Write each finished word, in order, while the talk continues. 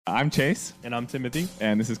I'm Chase. And I'm Timothy.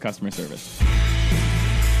 And this is Customer Service.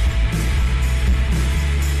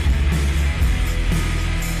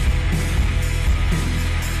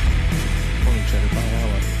 Cheddar pie.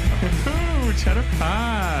 I like it. Ooh, cheddar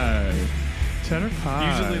pie. Cheddar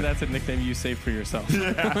pie. Usually that's a nickname you save for yourself.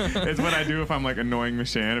 Yeah, it's what I do if I'm like annoying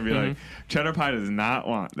Michelle and be like, cheddar pie does not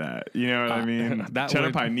want that. You know what I mean?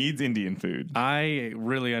 Cheddar pie needs Indian food. I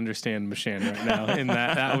really understand Mishan right now, and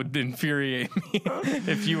that would infuriate me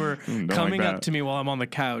if you were coming up to me while I'm on the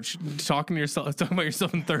couch, talking about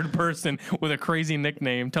yourself in third person with a crazy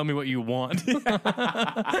nickname. Tell me what you want.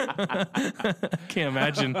 Can't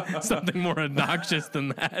imagine something more obnoxious than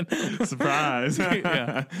that. Surprise.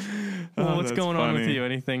 Yeah. Well, what's going on with you?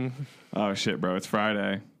 Anything? Oh shit, bro! It's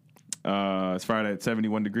Friday. It's Friday at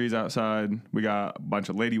 71 degrees outside. We got a bunch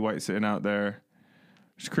of lady whites sitting out there,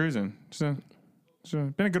 just cruising. It's been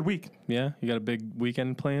a good week. Yeah, you got a big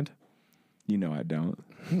weekend planned? You know I don't.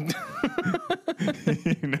 You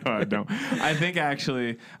know I don't.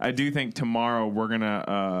 I do think tomorrow we're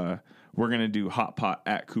gonna do hot pot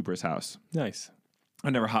at Cooper's house. Nice. I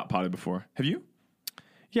never hot potted before. Have you?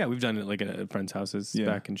 Yeah, we've done it like at friends' houses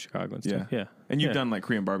back in Chicago and stuff. Yeah. And you've done like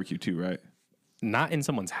Korean barbecue too, right? Not in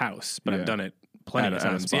someone's house, but I've done it plenty of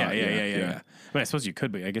times. Yeah. I mean, I suppose you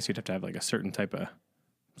could, but I guess you'd have to have like a certain type of...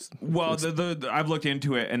 Well, I've looked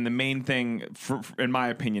into it, and the main thing, in my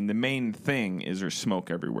opinion, is there's smoke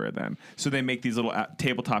everywhere then. So they make these little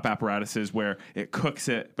tabletop apparatuses where it cooks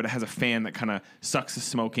it, but it has a fan that kind of sucks the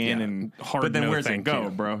smoke in. But then where's it go,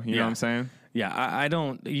 bro? You know what I'm saying? Yeah, I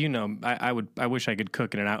don't, I wish I could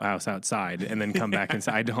cook in an outhouse outside and then come back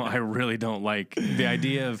inside. I really don't like the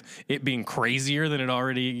idea of it being crazier than it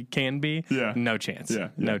already can be. Yeah. No chance.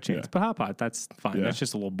 No chance. But hot pot, that's fine. Yeah. That's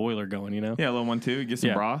just a little boiler going, Yeah, a little one too. Get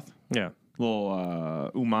some broth. Yeah. A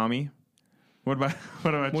little umami. What about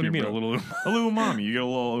what do you mean, bro? a little umami? You get a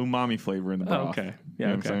little umami flavor in the broth. Oh, okay. You Yeah,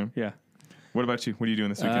 know what I'm saying? Yeah. What about you? What are you doing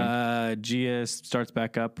this weekend? Gia starts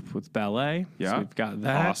back up with ballet. Yeah. So we've got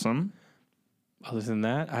that. Awesome. Other than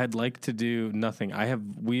that, I'd like to do nothing.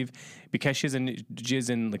 Because she's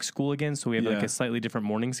in like school again, so we have like a slightly different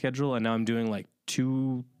morning schedule, and now I'm doing like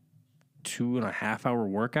 2.5 hour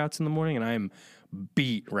workouts in the morning, and I am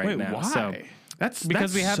beat right now. Why? So that's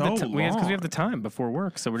because we have so because we have the time before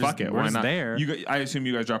work, so we're just there. I assume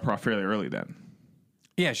you guys drop her off fairly early then.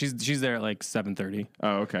 Yeah, she's there at like 7:30.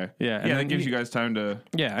 Oh, okay. Yeah, and that gives you guys time to.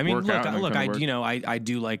 Yeah, I mean, work out I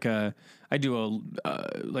do like a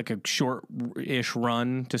short-ish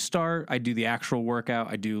run to start. I do the actual workout.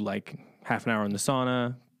 I do like half an hour in the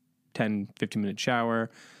sauna, 10, 15-minute shower.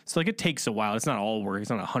 So like it takes a while. It's not all work. It's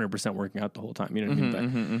not 100% working out the whole time. You know what I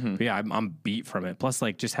mean? But yeah, I'm beat from it. Plus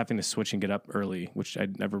like just having to switch and get up early, which we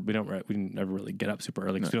didn't never really get up super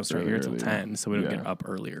early because we don't start here until 10, so we don't get up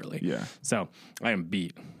early. Yeah. So I am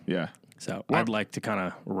beat. Yeah. So I'd like to kind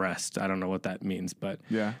of rest. I don't know what that means, but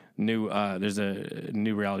there's a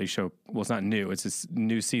new reality show. Well, it's not new. It's this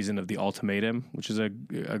new season of The Ultimatum, which is a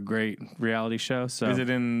great reality show. So is it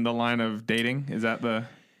in the line of dating? Is that the...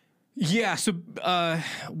 Yeah, so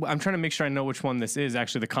I'm trying to make sure I know which one this is,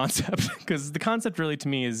 actually, the concept, because the concept really to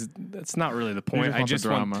me that's not really the point. I just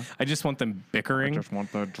want them bickering. I just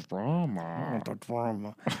want the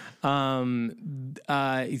drama.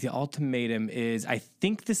 The Ultimatum is, I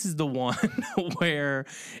think this is the one where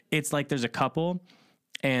it's like there's a couple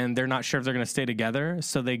and they're not sure if they're going to stay together.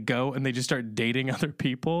 So they go and they just start dating other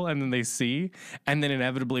people, and then they see, and then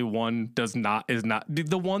inevitably one is not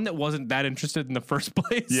the one that wasn't that interested in the first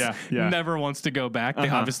place. Yeah. Never wants to go back. They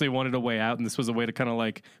obviously wanted a way out, and this was a way to kind of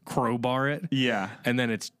like crowbar it. Yeah. And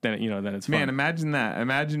then it's fun. Man, imagine that.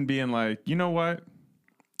 Imagine being like, you know what?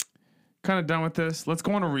 Kind of done with this. Let's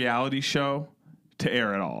go on a reality show to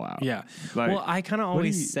air it all out. Yeah. Like, well, I kind of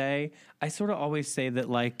always say that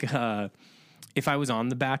like, if I was on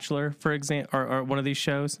The Bachelor, for example, or one of these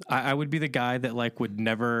shows, I would be the guy that like you'd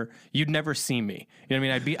never see me. You know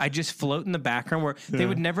what I mean? I'd just float in the background where they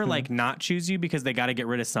would never like not choose you because they got to get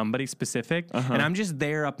rid of somebody specific. And I'm just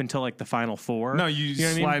there up until like the final four. No, you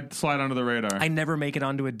slide under the radar. I never make it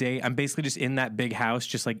onto a date. I'm basically just in that big house,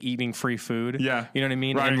 just like eating free food. Yeah. You know what I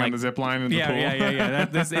mean? Riding and, on the zip line in the pool. Yeah.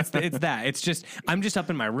 It's that. It's just, I'm just up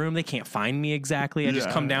in my room. They can't find me exactly. I just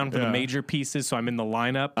come down for the major pieces. So I'm in the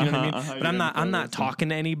lineup. You know what I mean? But I'm not talking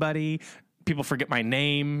to anybody. People forget my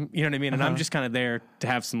name, you know what I mean? And I'm just kind of there to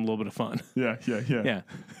have some little bit of fun. Yeah.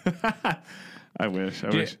 I wish.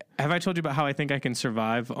 Have I told you about how I think I can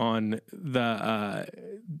survive on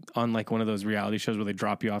on like one of those reality shows where they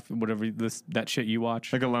drop you off, whatever that shit you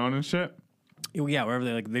watch, like Alone and shit? Yeah,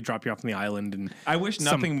 wherever they drop you off on the island, and I wish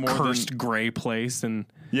nothing more cursed gray place, and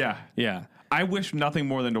yeah. I wish nothing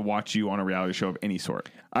more than to watch you on a reality show of any sort.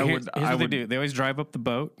 Here's what they do. They always drive up the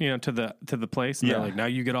boat, to the place. And they're like, now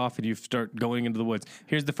you get off and you start going into the woods.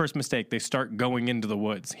 Here's the first mistake. They start going into the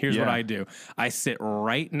woods. Here's what I do. I sit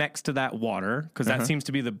right next to that water because that seems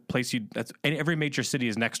to be the place every major city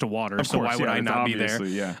is next to water. Of course, why would I not be there?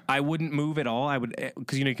 Yeah. I wouldn't move at all. I would,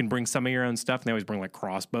 because you can bring some of your own stuff, and they always bring like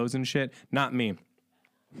crossbows and shit. Not me.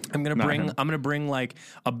 I'm gonna bring like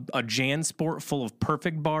a JanSport full of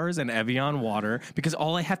Perfect bars and Evian water, because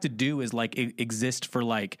all I have to do is like exist for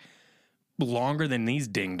like longer than these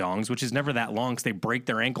ding dongs, which is never that long because they break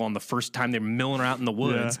their ankle on the first time they're milling around in the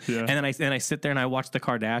woods. And then I sit there and I watch the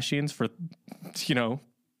Kardashians for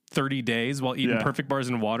 30 days while eating Perfect bars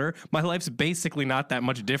and water. My life's basically not that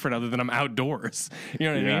much different other than I'm outdoors. You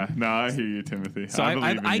know what I mean? No, I hear you, Timothy. So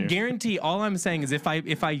I guarantee, all I'm saying is if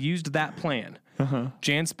I used that plan,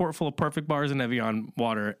 JanSport full of Perfect bars and Evian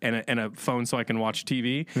water and a phone so I can watch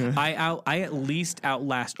TV, I at least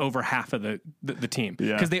outlast over half of the team.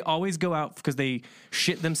 Because they always go out because they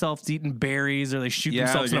shit themselves eating berries, or they shoot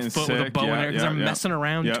themselves in the foot with a bow and arrow because they're messing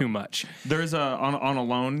around too much. There's on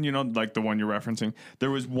Alone, like the one you're referencing, there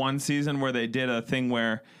was one season where they did a thing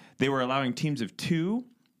where they were allowing teams of 2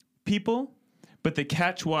 people, but the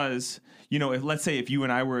catch was, let's say if you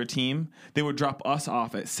and I were a team, they would drop us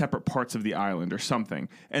off at separate parts of the island or something,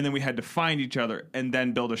 and then we had to find each other and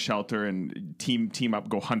then build a shelter and team up,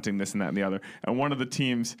 go hunting, this and that and the other. And one of the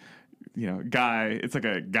teams, it's like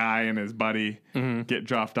a guy and his buddy get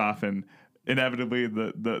dropped off, and inevitably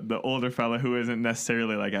the older fella, who isn't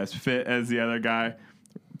necessarily like as fit as the other guy,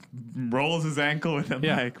 rolls his ankle within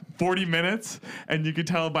like 40 minutes, and you could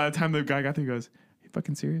tell by the time the guy got there, he goes, "You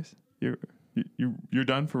fucking serious? You're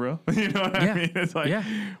done for real?" You know what I mean? It's like,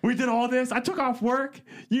 we did all this. I took off work.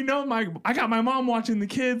 I got my mom watching the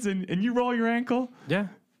kids, and you roll your ankle. Yeah.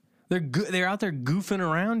 They're out there goofing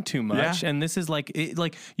around too much, and this is like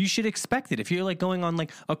you should expect it. If you're like going on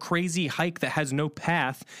like a crazy hike that has no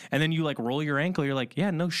path, and then you like roll your ankle, you're like,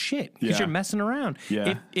 no shit, because you're messing around.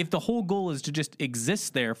 Yeah. If the whole goal is to just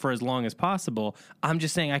exist there for as long as possible, I'm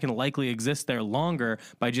just saying I can likely exist there longer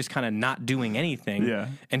by just kind of not doing anything,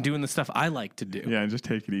 and doing the stuff I like to do. Yeah, and just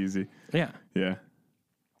take it easy. Yeah.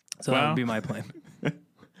 So that would be my plan.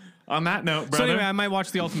 On that note, brother. So anyway, I might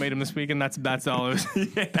watch The Ultimatum this week, and that's all it was.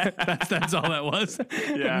 That's all that was.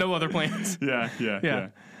 No other plans. Yeah. No,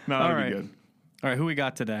 that'll be good. All right, who we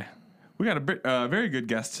got today? We got a very good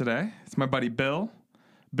guest today. It's my buddy Bill.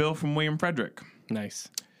 Bill from William Frederick. Nice.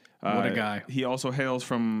 What a guy. He also hails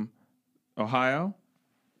from Ohio.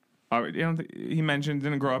 He mentioned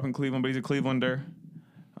didn't grow up in Cleveland, but he's a Clevelander.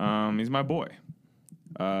 He's my boy.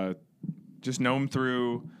 Just know him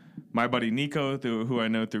through my buddy Nico, who I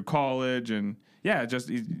know through college, and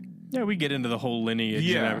we get into the whole lineage.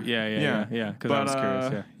 Yeah. Because I was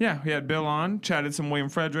curious. We had Bill on, chatted some William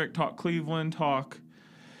Frederick, talk Cleveland, talk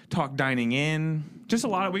dining in, just a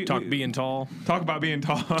lot of being tall, talk about being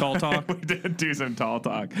tall, tall talk. We did do some tall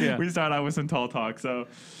talk. Yeah. We started out with some tall talk. So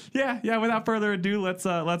without further ado, let's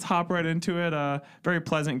hop right into it. Very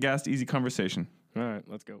pleasant guest, easy conversation. All right,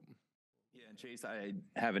 let's go. Chase, I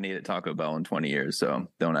haven't ate at Taco Bell in 20 years, so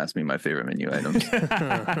don't ask me my favorite menu items.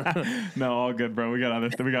 No, all good, bro. We got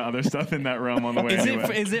other stuff in that realm on the way.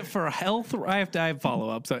 Is it for health? I have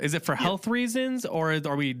follow up. So is it for health reasons, or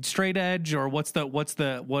are we straight edge, or what's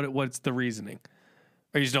the reasoning?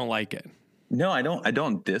 Or you just don't like it? No, I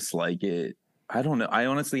don't dislike it. I don't know. I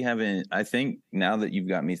honestly haven't. I think now that you've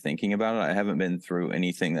got me thinking about it, I haven't been through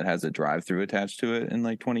anything that has a drive-through attached to it in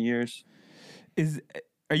like 20 years.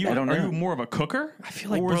 Are you more of a cooker? I feel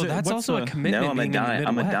like, bro, that's also a commitment. No,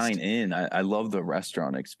 I'm a dine-in. I love the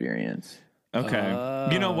restaurant experience. Okay.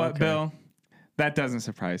 You know what, Bill? That doesn't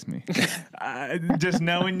surprise me. Just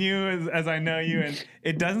knowing you as I know you, and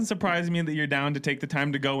it doesn't surprise me that you're down to take the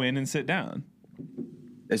time to go in and sit down.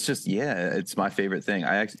 It's just, it's my favorite thing.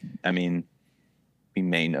 I mean, we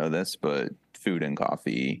may know this, but food and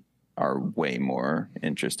coffee are way more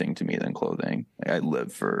interesting to me than clothing. I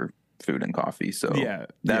live for food and coffee, so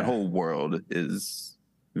that whole world is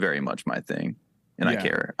very much my thing, and I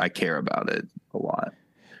care about it a lot.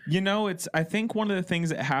 I think one of the things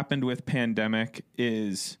that happened with pandemic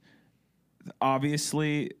is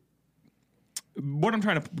obviously what I'm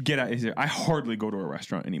trying to get at is I hardly go to a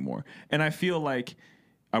restaurant anymore, and I feel like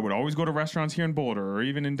I would always go to restaurants here in Boulder or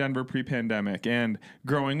even in Denver pre-pandemic, and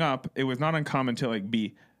growing up it was not uncommon to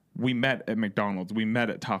we met at McDonald's. We met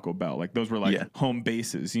at Taco Bell. Like, those were home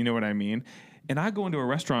bases. You know what I mean? And I go into a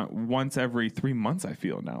restaurant once every 3 months, I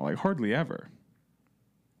feel now. Like, hardly ever.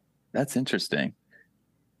 That's interesting.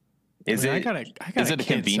 Is I it? got Is it a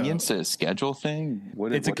convenience, a schedule thing?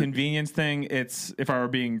 It's a convenience thing. It's, if I were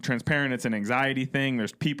being transparent, it's an anxiety thing.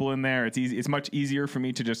 There's people in there. It's easy. It's much easier for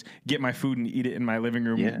me to just get my food and eat it in my living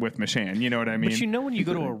room with Mashan. You know what I mean? But when you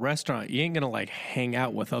go to a restaurant, you ain't gonna like hang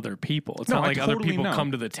out with other people. It's not like other people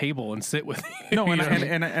come to the table and sit with you. No,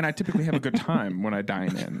 and I typically have a good time when I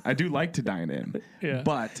dine in. I do like to dine in. Yeah.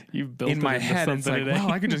 But You've built in it my into head, it's like, something today.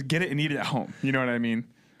 well, I could just get it and eat it at home. You know what I mean?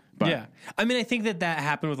 But, yeah. I mean, I think that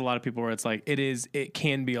happened with a lot of people where it's like, it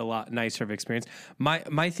can be a lot nicer of experience.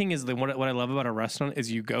 My thing is what I love about a restaurant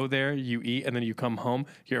is you go there, you eat, and then you come home.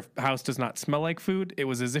 Your house does not smell like food. It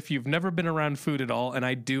was as if you've never been around food at all. And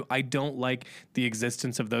I don't like the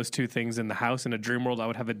existence of those two things in the house. In a dream world, I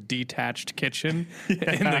would have a detached kitchen in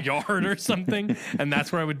the yard or something. And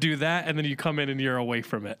that's where I would do that. And then you come in and you're away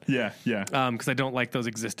from it. Yeah. Because I don't like those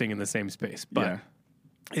existing in the same space. But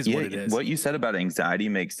what it is. What you said about anxiety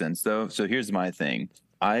makes sense, though. So here's my thing.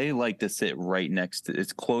 I like to sit right next to,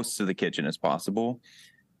 as close to the kitchen as possible.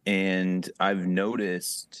 And I've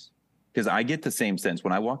noticed, because I get the same sense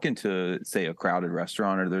when I walk into, say, a crowded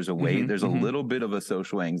restaurant or there's a wait, there's a little bit of a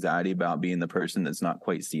social anxiety about being the person that's not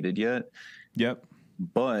quite seated yet. Yep.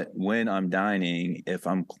 But when I'm dining, if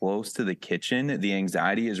I'm close to the kitchen, the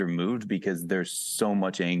anxiety is removed because there's so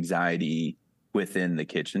much anxiety within the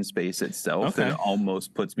kitchen space itself that it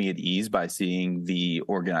almost puts me at ease by seeing the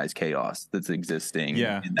organized chaos that's existing.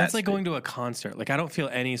 Yeah. That's like going to a concert. Like, I don't feel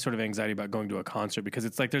any sort of anxiety about going to a concert because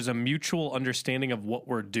it's like there's a mutual understanding of what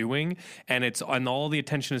we're doing and all the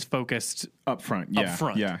attention is focused up front.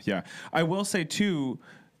 Yeah. I will say too,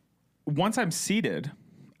 once I'm seated,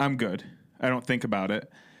 I'm good. I don't think about it.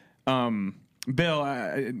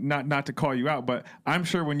 Bill, not to call you out, but I'm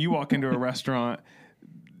sure when you walk into a restaurant,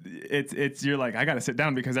 it's you're like, I got to sit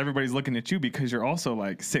down because everybody's looking at you because you're also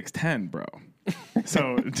like 6'10", bro.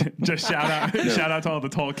 So just shout out to all the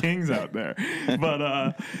tall kings out there.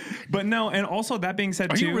 But no, and also that being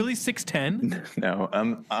said, are you really 6'10"? No,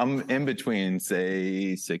 I'm in between,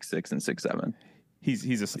 say 6'6" and 6'7". He's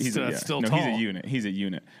still tall. He's a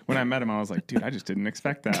unit. When I met him, I was like, dude, I just didn't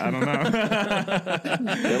expect that. I don't know.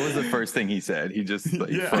 That was the first thing he said. He just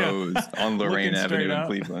froze on Lorraine Avenue in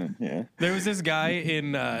Cleveland. Yeah. There was this guy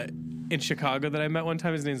in Chicago that I met one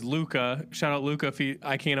time. His name's Luca. Shout out Luca.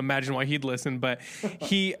 I can't imagine why he'd listen, but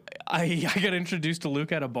I got introduced to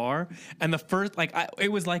Luca at a bar, and the first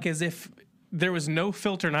it was like as if there was no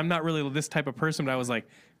filter, and I'm not really this type of person, but I was like,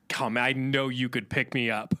 come, I know you could pick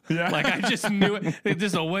me up. Yeah. Like, I just knew it.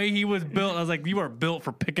 Just the way he was built, I was like, you are built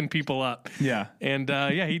for picking people up. Yeah. And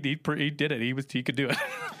he did it. He could do it.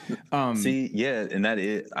 And that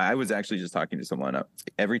is, I was actually just talking to someone.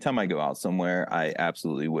 Every time I go out somewhere, I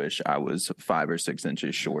absolutely wish I was 5 or 6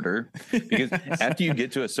 inches shorter. Because after you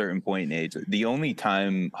get to a certain point in age, the only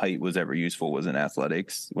time height was ever useful was in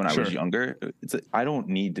athletics when I was younger. I don't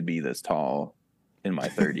need to be this tall in my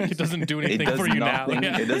 30s. It doesn't do anything for you now.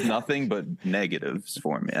 Yeah. It does nothing but negatives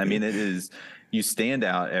for me. I mean, you stand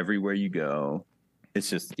out everywhere you go. It's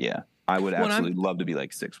just, I would absolutely love to be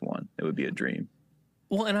like 6'1". It would be a dream.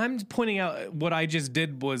 Well, and I'm pointing out what I just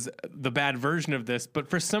did was the bad version of this, but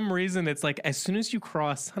for some reason, it's like as soon as you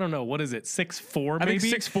cross, I don't know, what is it, 6'4", maybe? I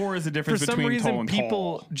think 6'4" is the difference between tall and tall.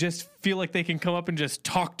 People just feel like they can come up and just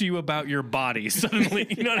talk to you about your body suddenly.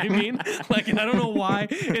 You know what I mean? Like, and I don't know why.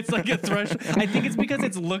 It's like a threshold. I think it's because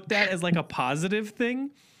it's looked at as like a positive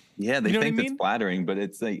thing. Yeah, they think it's flattering, but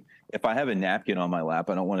it's like, if I have a napkin on my lap,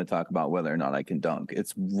 I don't want to talk about whether or not I can dunk.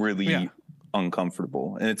 It's really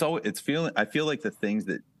uncomfortable. And I feel like the things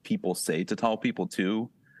that people say to tall people too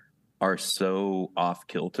are so off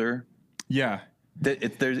kilter. Yeah.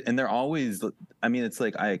 They're always, I mean, it's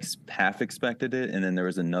like I half expected it, and then there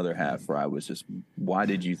was another half where I was just, why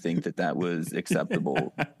did you think that was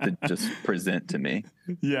acceptable to just present to me?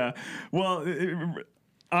 Yeah. Well,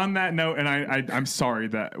 on that note, and I'm sorry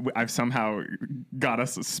that I've somehow got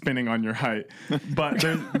us spinning on your height, but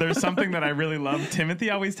there's something that I really love.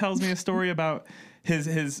 Timothy always tells me a story about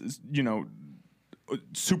his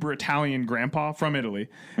super Italian grandpa from Italy.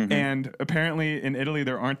 Mm-hmm. And apparently in Italy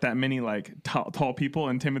there aren't that many like tall people,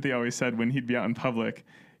 and Timothy always said when he'd be out in public,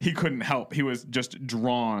 he couldn't help. He was just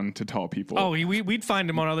drawn to tall people. Oh, we'd find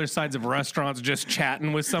him on other sides of restaurants just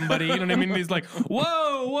chatting with somebody. You know what I mean? He's like,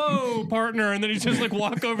 whoa, partner. And then he'd just like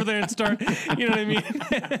walk over there and start, you know what I mean?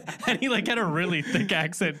 And he like had a really thick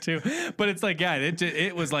accent too. But it's like,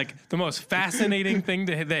 it was like the most fascinating thing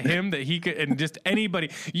that he could, and just anybody,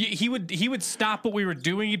 he would stop what we were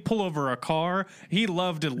doing. He'd pull over a car. He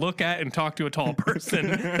loved to look at and talk to a tall person.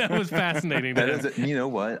 That was fascinating. You know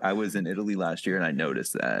what? I was in Italy last year and I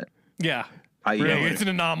noticed that. Yeah. Really? It's an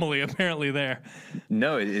anomaly apparently there.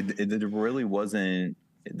 No, it really wasn't.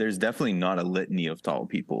 there's definitely not a litany of tall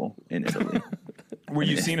people in Italy. Were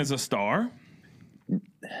you seen as a star?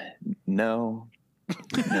 No.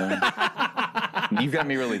 You've got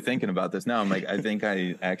me really thinking about this now. I'm like, I think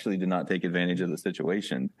I actually did not take advantage of the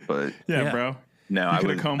situation, but Yeah, bro. no, You I could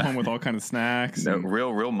would have come home with all kind of snacks. no, and-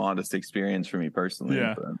 real modest experience for me personally.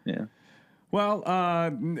 Yeah. But, yeah. Well,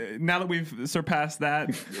 now that we've surpassed that,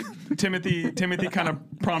 Timothy kind of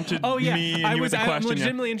prompted me and you with the I'm question.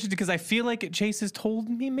 legitimately interested because I feel like Chase has told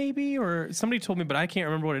me maybe, or somebody told me, but I can't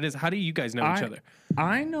remember what it is. How do you guys know each other?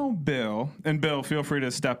 I know Bill, and Bill, feel free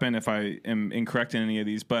to step in if I am incorrect in any of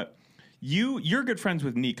these, but you're good friends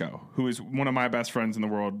with Nico, who is one of my best friends in the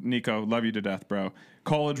world. Nico, love you to death, bro.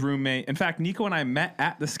 College roommate. In fact, Nico and I met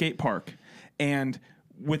at the skate park, and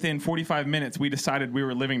within 45 minutes, we decided we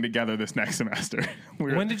were living together this next semester.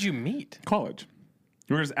 When did you meet? College.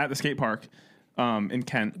 We were just at the skate park in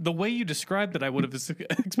Kent. The way you described it, I would have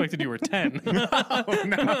expected you were 10.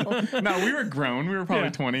 No, we were grown. We were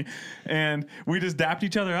probably 20. And we just dapped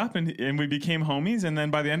each other up and we became homies. And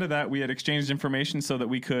then by the end of that, we had exchanged information so that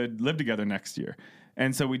we could live together next year.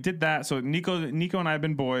 And so we did that. So Nico and I have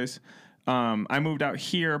been boys. I moved out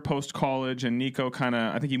here post-college, and Nico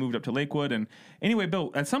I think he moved up to Lakewood. And anyway,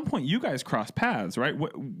 Bill, at some point you guys crossed paths, right?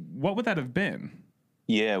 What would that have been?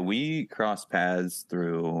 Yeah, we crossed paths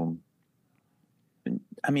through.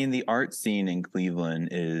 I mean, the art scene in Cleveland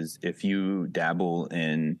is, if you dabble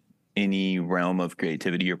in any realm of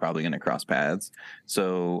creativity, you're probably going to cross paths.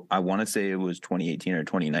 So I want to say it was 2018 or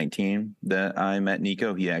 2019 that I met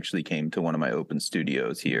Nico. He actually came to one of my open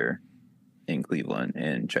studios here in Cleveland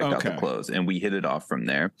and checked out the clothes, and we hit it off from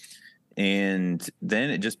there. And then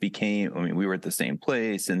it just became, I mean, we were at the same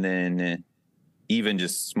place, and then even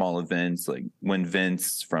just small events, like when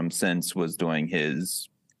Vince from Sense was doing his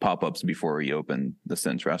pop-ups before he opened the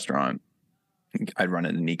Sense restaurant, I'd run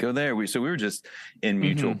into Nico there. We were just in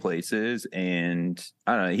mutual places, and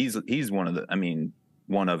I don't know, he's one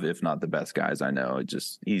of, if not the best guys I know.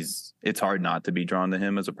 It's hard not to be drawn to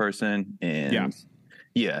him as a person. And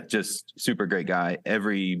yeah, just super great guy.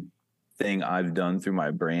 Everything I've done through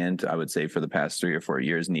my brand, I would say for the past 3 or 4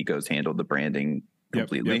 years, Nico's handled the branding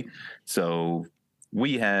completely. Yep. So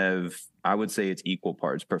we have, I would say it's equal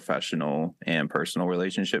parts professional and personal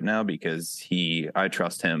relationship now, because I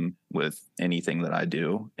trust him with anything that I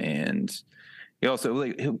do. And he also,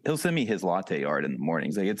 like, he'll send me his latte art in the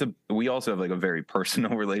mornings. Like, we also have like a very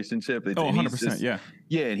personal relationship. 100%. Yeah.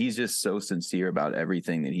 Yeah. And he's just so sincere about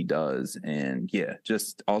everything that he does. And yeah,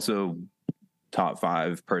 just also top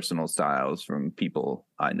 5 personal styles from people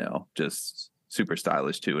I know, just super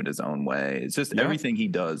stylish too in his own way. It's just everything he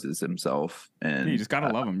does is himself. And you just got to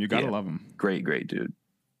love him. You got to love him. Great dude.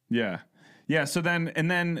 Yeah. Yeah. So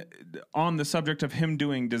then on the subject of him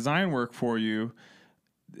doing design work for you,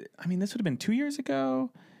 I mean, this would have been 2 years ago.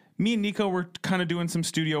 Me and Nico were kind of doing some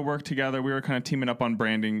studio work together. We were kind of teaming up on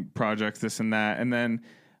branding projects, this and that. And then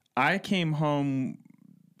I came home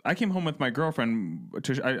with my girlfriend.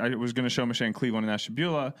 I was going to show Michelle in Cleveland and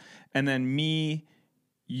Ashtabula. And then me,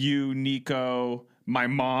 you, Nico, my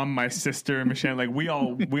mom, my sister, Michelle, like we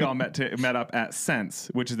all met up at Sense,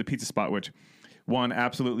 which is the pizza spot, which one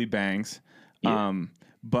absolutely bangs. Yeah.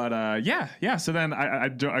 Yeah. So then I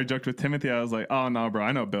joked with Timothy. I was like, "Oh no, bro,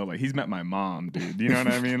 I know Bill. Like, he's met my mom, dude. You know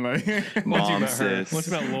what I mean? Like, mom, what's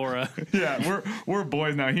about Laura? Yeah, we're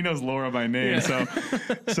boys now. He knows Laura by name. Yeah.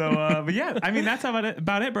 But yeah, I mean, that's about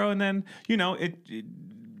it, bro. And then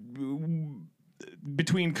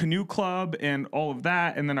between Canoe Club and all of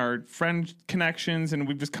that, and then our friend connections, and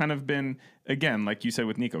we've just kind of been, again, like you said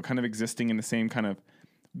with Nico, kind of existing in the same kind of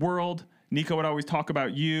world. Nico would always talk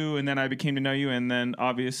about you, and then I became to know you, and then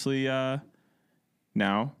obviously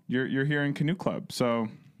now you're here in Canoe Club. So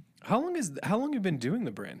how long have you been doing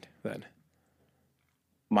the brand then?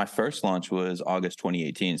 My first launch was August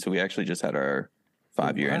 2018, so we actually just had our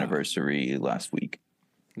 5-year anniversary last week.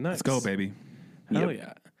 Nice. Let's go, baby. Hell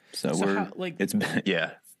yeah. So it's been,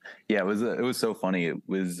 it was so funny. It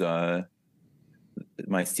was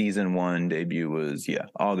my season 1 debut was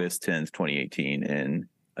August 10th, 2018 in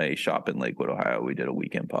a shop in Lakewood, Ohio. We did a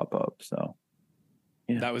weekend pop-up. So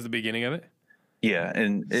that was the beginning of it. Yeah,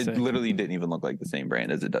 and it literally didn't even look like the same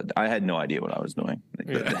brand as it does. I had no idea what I was doing.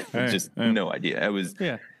 No idea. It was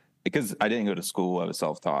because I didn't go to school. I was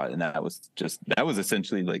self-taught, and that was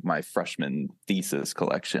essentially like my freshman thesis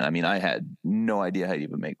collection. I mean, I had no idea how to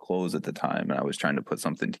even make clothes at the time, and I was trying to put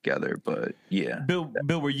something together. But yeah, Bill,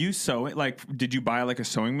 were you sewing? Like, did you buy like a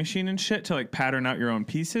sewing machine and shit to like pattern out your own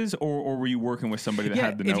pieces, or were you working with somebody that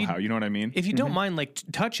had the know-how? You know what I mean? If you don't mind, like,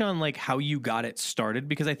 touch on like how you got it started,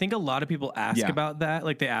 because I think a lot of people ask about that.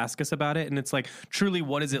 Like, they ask us about it, and it's like, truly,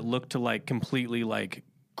 what does it look to like completely like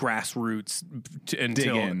grassroots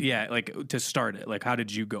until to start it? Like, how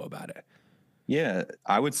did you go about it? Yeah,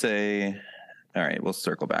 I would say, all right, we'll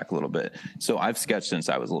circle back a little bit. So I've sketched since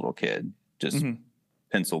I was a little kid, just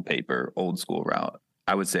pencil, paper, old school route.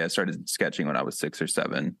 I would say I started sketching when I was 6 or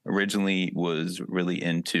 7. Originally was really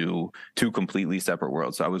into 2 completely separate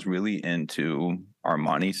worlds. So I was really into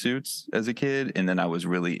Armani suits as a kid, and then I was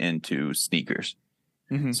really into sneakers.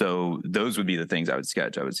 So those would be the things I would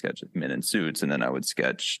sketch. I would sketch men in suits, and then I would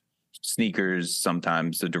sketch sneakers,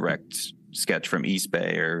 sometimes a direct sketch from East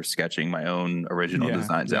Bay or sketching my own original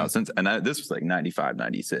designs out. This was like 95,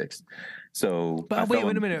 96. So, but wait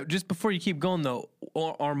a minute. Just before you keep going though,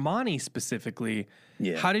 Armani specifically,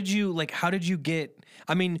 how did you get,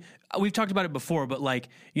 I mean, we've talked about it before, but like,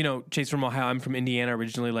 you know, Chase from Ohio, I'm from Indiana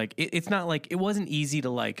originally. Like it's not like, it wasn't easy to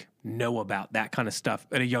like know about that kind of stuff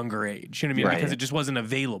at a younger age. You know what I mean? Right. Because it just wasn't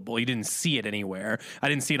available. You didn't see it anywhere. I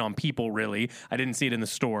didn't see it on people really. I didn't see it in the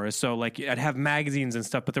stores. So like I'd have magazines and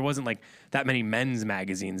stuff, but there wasn't like that many men's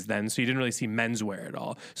magazines then. So you didn't really see menswear at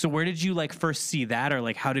all. So where did you like first see that, or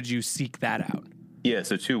like how did you seek that out? Yeah,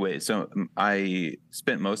 so 2 ways. So I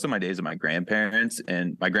spent most of my days with my grandparents,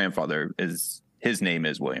 and my grandfather his name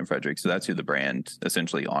is William Frederick. So that's who the brand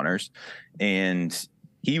essentially honors. And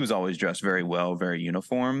he was always dressed very well, very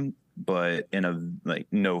uniform, but in a like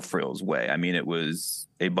no frills way. I mean, it was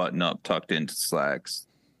a button up tucked into slacks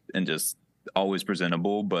and just always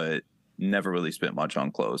presentable, but never really spent much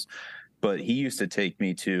on clothes. But he used to take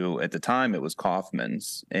me to, at the time it was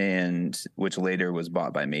Kaufman's, and which later was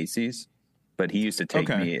bought by Macy's. But he used to take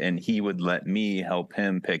me, and he would let me help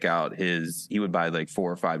him pick out he would buy like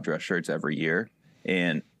 4 or 5 dress shirts every year.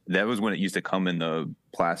 And that was when it used to come in the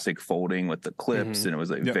plastic folding with the clips. And it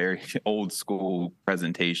was like very old school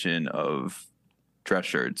presentation of dress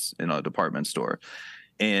shirts in a department store.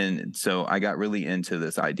 And so I got really into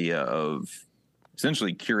this idea of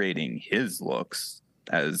essentially curating his looks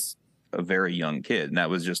as a very young kid. And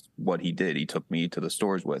that was just what he did. He took me to the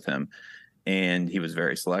stores with him. And he was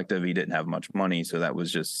very selective. He didn't have much money. So that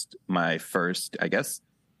was just my first, I guess,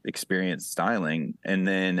 experience styling. And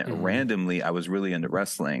then randomly, I was really into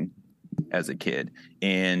wrestling as a kid.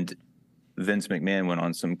 And Vince McMahon went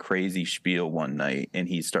on some crazy spiel one night, and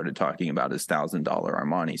he started talking about his $1,000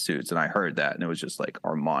 Armani suits. And I heard that, and it was just like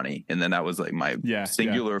Armani. And then that was like my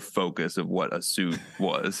singular focus of what a suit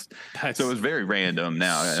was. So it was very random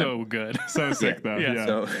now. So good. So sick though. Yeah.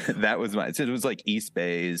 So that was it was like East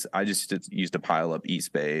Bays. I just used to pile up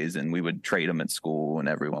East Bays, and we would trade them at school, and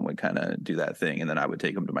everyone would kind of do that thing. And then I would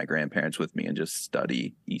take them to my grandparents with me and just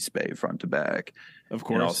study East Bay front to back. Of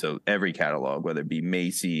course. And also every catalog, whether it be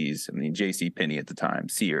Macy's, I mean, JCPenney at the time,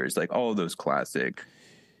 Sears, like all of those classic,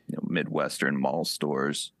 Midwestern mall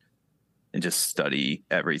stores, and just study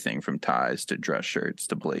everything from ties to dress shirts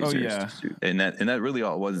to blazers. To suit. And that really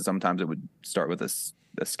all it was. And sometimes it would start with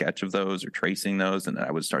a sketch of those or tracing those, and then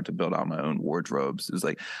I would start to build out my own wardrobes. It was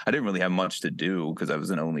like I didn't really have much to do because I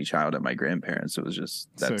was an only child at my grandparents. So it was just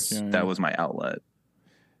that was my outlet.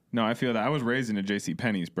 No, I feel that. I was raised into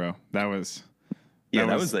JCPenney's, bro. That was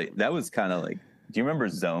kind of like, do you remember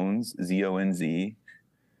Zones, Zonz,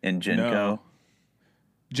 and Jinko? No.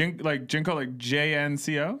 Jinko, like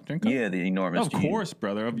JNCO? Jinko? Yeah, the enormous jeans. Of course,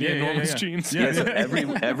 brother. Enormous jeans. Yeah, so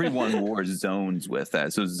everyone wore Zones with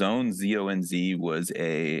that. So Zones, Z-O-N-Z, was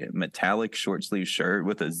a metallic short sleeve shirt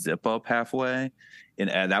with a zip up halfway.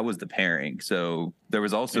 And that was the pairing. So there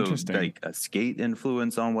was also like a skate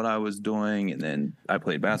influence on what I was doing. And then I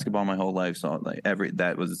played basketball my whole life. So like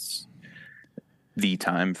that was the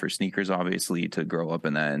time for sneakers, obviously, to grow up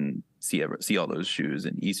in that and see all those shoes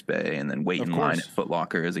in East Bay, and then wait in line at Foot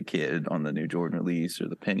Locker as a kid on the new Jordan release or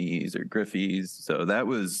the Pennies or Griffey's. So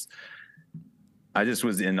I just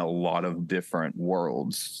was in a lot of different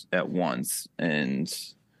worlds at once and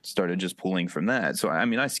started just pulling from that. So, I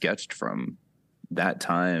mean, I sketched from that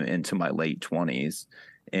time into my late 20s,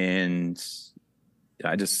 and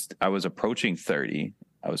I was approaching 30.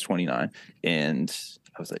 I was 29, and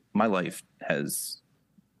I was like, my life has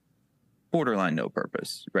borderline no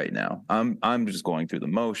purpose right now. I'm just going through the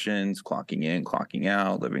motions, clocking in, clocking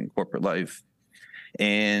out, living corporate life.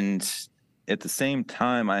 And at the same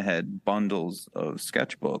time, I had bundles of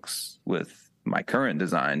sketchbooks with my current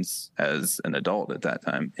designs as an adult at that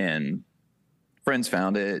time. And friends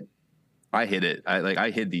found it. I hid it.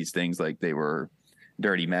 I hid these things like they were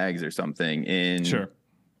dirty mags or something. And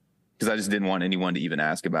because I just didn't want anyone to even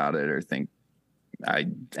ask about it or think I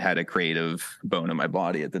had a creative bone in my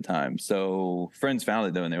body at the time. So friends found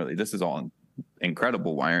it though, and they were like, this is all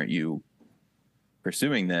incredible. Why aren't you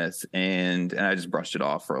pursuing this? And I just brushed it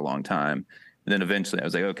off for a long time. And then eventually I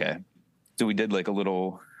was like, okay, So we did like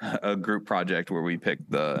a group project where we picked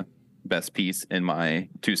the best piece in my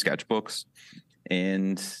 2 sketchbooks,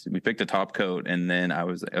 and we picked a top coat, and then I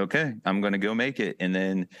was like, okay, I'm going to go make it. And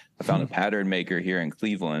then I found a pattern maker here in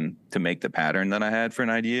Cleveland to make the pattern that I had for an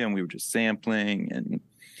idea. And we were just sampling and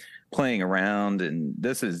playing around. And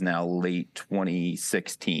this is now late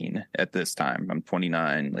 2016 at this time. I'm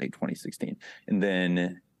 29, late 2016. And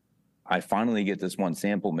then I finally get this one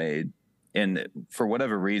sample made. And for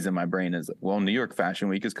whatever reason, my brain is like, well, New York Fashion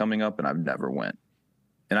Week is coming up and I've never went.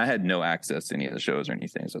 And I had no access to any of the shows or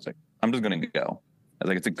anything. So I was like, I'm just going to go. I was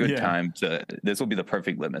like, it's a good time this will be the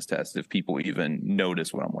perfect litmus test if people even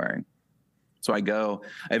notice what I'm wearing. So I go.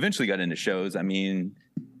 I eventually got into shows. I mean,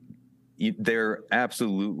 they're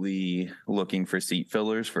absolutely looking for seat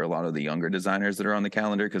fillers for a lot of the younger designers that are on the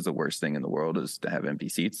calendar, because the worst thing in the world is to have empty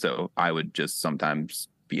seats. So I would just sometimes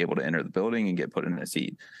be able to enter the building and get put in a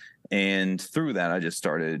seat. And through that, I just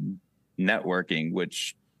started networking,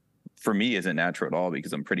 which for me isn't natural at all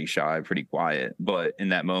because I'm pretty shy, pretty quiet. But in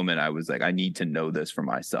that moment, I was like, I need to know this for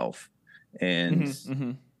myself. And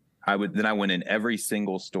I went in every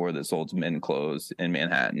single store that sold men clothes in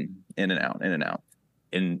Manhattan, in and out, in and out.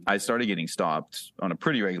 And I started getting stopped on a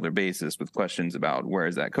pretty regular basis with questions about, where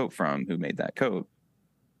is that coat from? Who made that coat?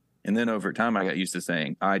 And then over time, I got used to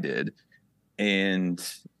saying I did. And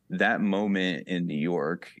that moment in New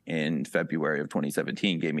York in February of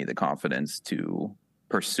 2017 gave me the confidence to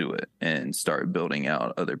pursue it and start building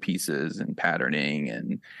out other pieces and patterning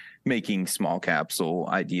and making small capsule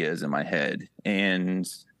ideas in my head. And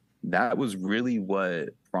that was really what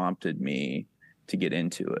prompted me to get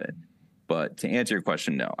into it. But to answer your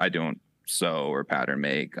question, no, I don't sew or pattern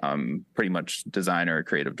make. I'm pretty much designer,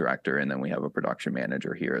 creative director, and then we have a production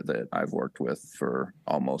manager here that I've worked with for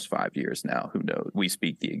almost 5 years now, who knows we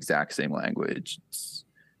speak the exact same language. It's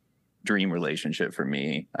dream relationship for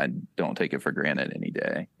me. I don't take it for granted any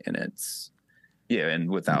day. And and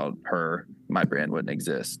without her, my brand wouldn't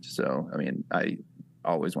exist. So, I mean, I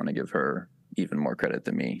always want to give her even more credit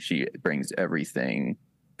than me. She brings everything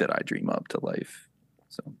that I dream up to life.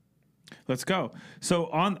 So let's go. So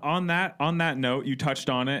on that note, you touched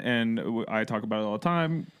on it, and I talk about it all the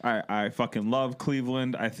time. I fucking love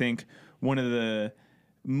Cleveland. I think one of the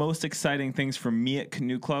most exciting things for me at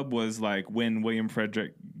Canoe Club was like when William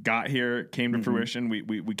Frederick got here, came to fruition.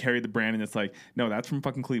 We carried the brand, and it's like, no, that's from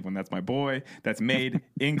fucking Cleveland. That's my boy. That's made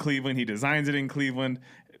in Cleveland. He designs it in Cleveland,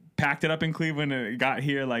 packed it up in Cleveland, and it got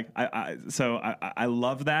here. Like I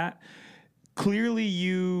love that. Clearly,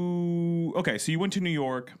 so you went to New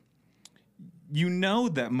York. You know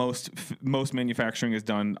that most manufacturing is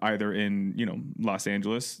done either in Los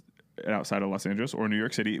Angeles, outside of Los Angeles, or New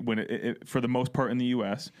York City. When it for the most part in the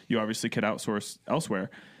U.S., you obviously could outsource elsewhere.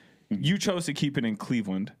 You chose to keep it in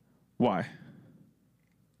Cleveland. Why?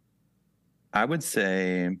 I would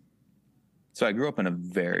say, so I grew up in a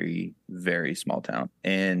very, very small town.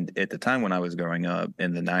 And at the time when I was growing up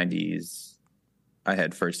in the 90s, I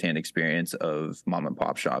had firsthand experience of mom and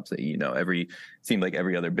pop shops that, seemed like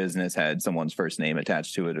every other business had someone's first name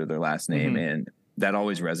attached to it or their last name. And that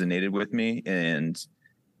always resonated with me. And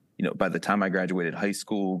by the time I graduated high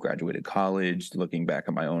school, graduated college, looking back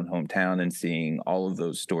at my own hometown and seeing all of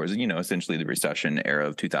those stores, essentially the recession era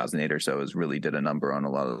of 2008 or so has really did a number on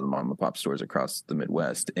a lot of the mom and pop stores across the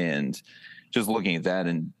Midwest. And just looking at that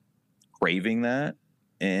and craving that,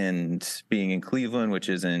 and being in Cleveland, which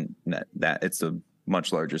isn't that it's a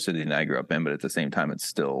much larger city than I grew up in, but at the same time, it's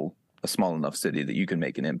still a small enough city that you can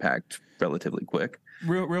make an impact relatively quick.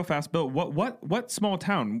 Real fast, Bill. What small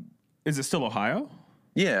town is it? Still Ohio?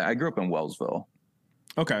 Yeah, I grew up in Wellsville.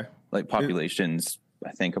 Okay. Like population's,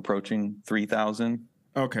 I think, approaching 3,000.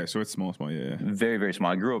 Okay, so it's small, yeah. Very, very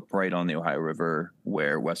small. I grew up right on the Ohio River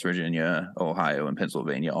where West Virginia, Ohio, and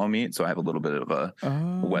Pennsylvania all meet. So I have a little bit of a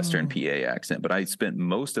Western PA accent. But I spent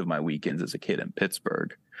most of my weekends as a kid in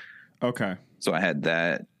Pittsburgh. Okay. So I had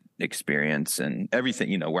that experience, and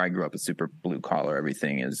everything, where I grew up is super blue collar.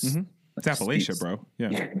 Everything is... It's Appalachia, bro.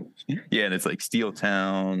 Yeah. Yeah, and it's like steel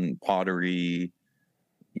town, pottery,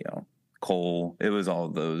 coal. It was all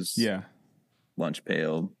of those lunch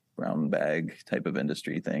pail, brown bag type of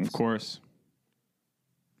industry things. Of course.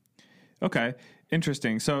 Okay.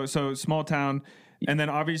 Interesting. So small town. And then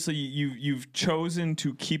obviously you've chosen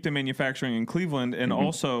to keep the manufacturing in Cleveland. And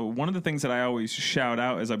also one of the things that I always shout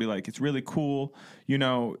out is I'll be like, it's really cool,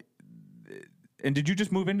 and did you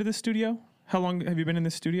just move into the studio? How long have you been in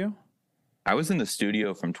this studio? I was in the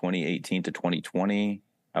studio from 2018 to 2020.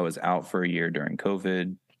 I was out for a year during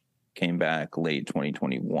COVID, came back late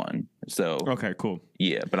 2021. So okay, cool.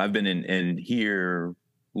 Yeah, but I've been in here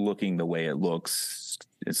looking the way it looks,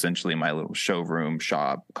 essentially my little showroom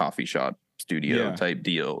shop, coffee shop studio type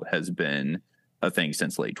deal has been a thing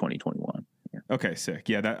since late 2021. Yeah. Okay, sick.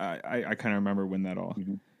 Yeah, that I kind of remember when that all.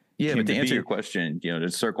 Yeah, but to answer be. your question, to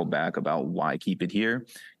circle back about why keep it here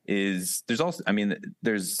is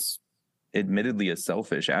there's admittedly a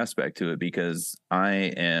selfish aspect to it, because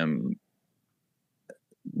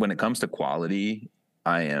when it comes to quality,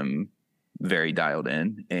 I am very dialed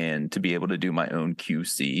in, and to be able to do my own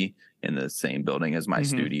QC in the same building as my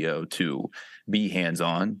studio, to be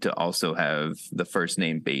hands-on, to also have the first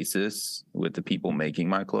name basis with the people making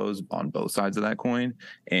my clothes on both sides of that coin,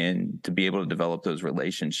 and to be able to develop those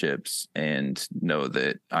relationships and know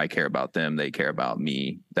that I care about them, they care about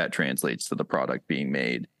me, that translates to the product being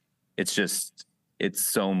made. It's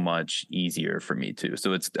so much easier for me too.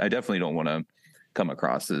 So I definitely don't want to come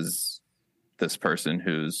across as this person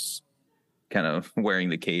who's kind of wearing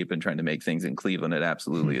the cape and trying to make things in Cleveland. It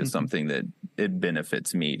absolutely is something that it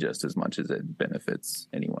benefits me just as much as it benefits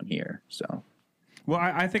anyone here. So, well,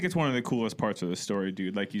 I think it's one of the coolest parts of the story,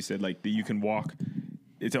 dude. Like you said, like you can walk,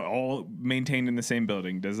 it's all maintained in the same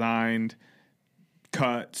building, designed,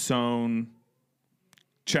 cut, sewn,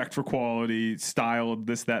 checked for quality, styled,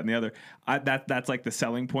 this, that, and the other. That's like the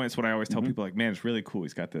selling point. It's what I always tell people, like, man, it's really cool.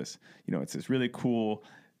 He's got this, it's this really cool,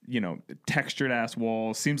 textured ass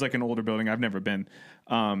walls. Seems like an older building. I've never been.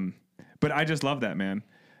 But I just love that, man.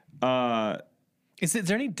 Is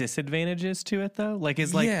there any disadvantages to it though?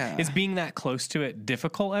 Is being that close to it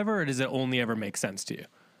difficult ever, or does it only ever make sense to you?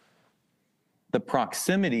 The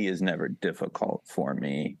proximity is never difficult for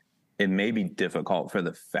me. It may be difficult for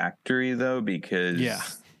the factory though, because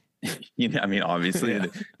obviously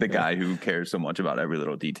the guy who cares so much about every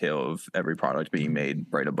little detail of every product being made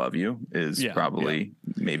right above you is probably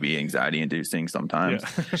maybe anxiety inducing sometimes.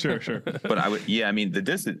 Yeah. Sure. But I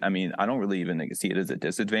don't really even see it as a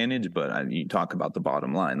disadvantage, but you talk about the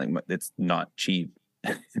bottom line, like it's not cheap.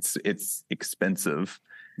 it's expensive.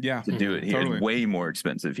 Yeah. To do it here. Totally. It's way more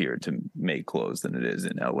expensive here to make clothes than it is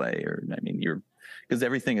in LA because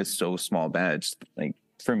everything is so small batch. Like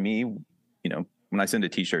for me, when I send a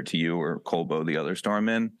t-shirt to you or Colbo, the other store I'm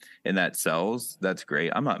in, and that sells, that's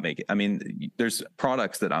great. I'm not making, there's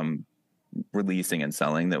products that I'm releasing and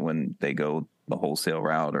selling that when they go the wholesale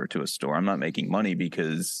route or to a store, I'm not making money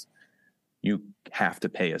because you have to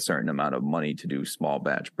pay a certain amount of money to do small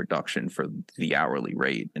batch production for the hourly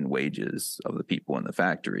rate and wages of the people in the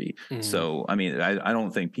factory. So, I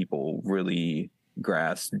don't think people really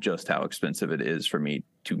grasp just how expensive it is for me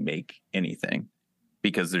to make anything,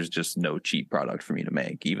 because there's just no cheap product for me to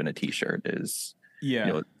make. Even a t-shirt is,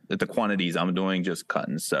 the quantities I'm doing just cut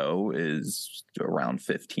and sew is around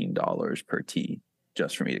 $15 per tee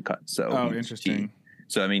just for me to cut and sew. Oh, interesting. Tee.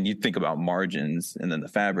 So, you think about margins, and then the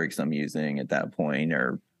fabrics I'm using at that point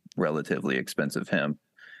are relatively expensive hemp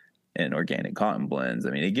and organic cotton blends.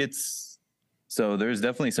 So there's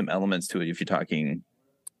definitely some elements to it if you're talking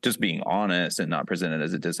just being honest and not present it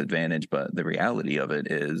as a disadvantage. But the reality of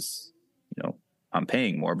it is, I'm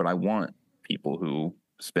paying more, but I want people who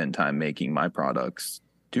spend time making my products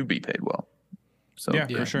to be paid well. So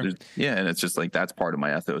for sure. And it's just like, that's part of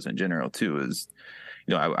my ethos in general too, is,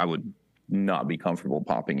 I would not be comfortable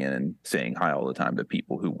popping in and saying hi all the time to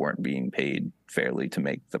people who weren't being paid fairly to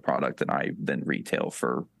make the product that I then retail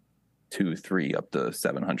for $200, $300, up to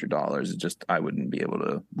 $700. It's just, I wouldn't be able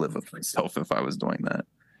to live with myself if I was doing that.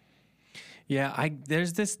 Yeah, I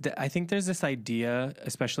think there's this idea,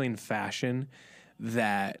 especially in fashion,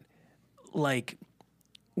 that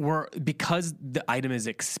because the item is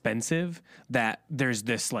expensive, that there's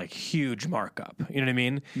this like huge markup. You know what I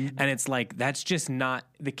mean? Mm-hmm. And it's like, that's just not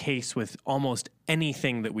the case with almost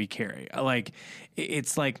anything that we carry. Like,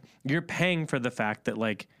 it's like you're paying for the fact that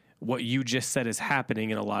like what you just said is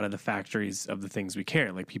happening in a lot of the factories of the things we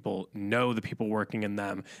carry. Like, people know the people working in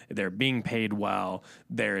them, they're being paid well.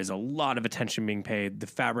 There is a lot of attention being paid. The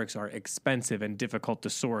fabrics are expensive and difficult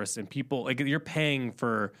to source, and people, like, you're paying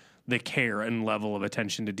for the care and level of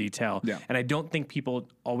attention to detail. Yeah. And I don't think people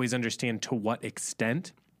always understand to what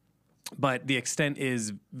extent, but the extent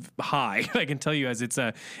is high. I can tell you, as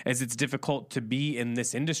it's difficult to be in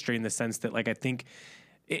this industry, in the sense that, like, I think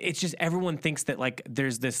it's just everyone thinks that like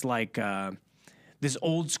there's this like this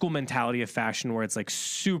old school mentality of fashion where it's like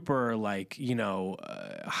super like,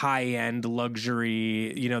 high end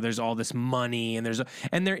luxury, there's all this money and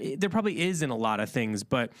there probably is in a lot of things,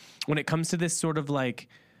 but when it comes to this sort of like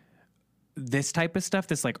this type of stuff,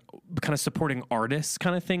 this like kind of supporting artists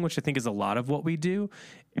kind of thing, which I think is a lot of what we do.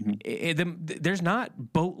 Mm-hmm. There's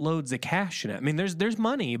not boatloads of cash in it. I mean, there's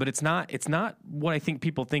money, but it's not what I think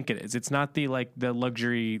people think it is. It's not the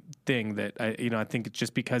luxury thing that I think it's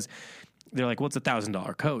just because they're like, well, it's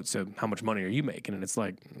 $1,000 coat, so how much money are you making? And it's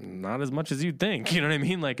like, not as much as you'd think. You know what I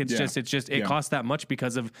mean? Like, it's just it costs that much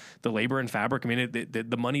because of the labor and fabric. I mean,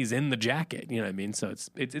 the money's in the jacket. You know what I mean? So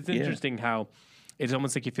it's interesting how it's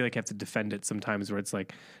almost like you feel like you have to defend it sometimes, where it's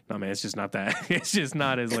like, no, man, it's just not that. It's just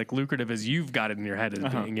not as like lucrative as you've got it in your head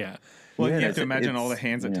as being. Yeah. Well, you have to imagine all the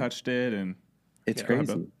hands that touched it, and it's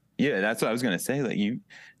crazy. Yeah, that's what I was going to say. Like, you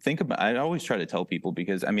think about, I always try to tell people,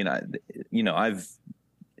 because I mean,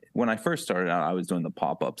 when I first started out, I was doing the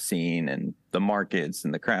pop-up scene and the markets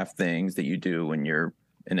and the craft things that you do when you're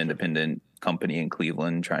an independent company in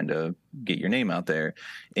Cleveland trying to get your name out there.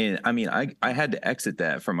 And I mean, I had to exit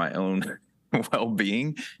that for my own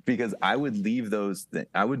well-being, because I would leave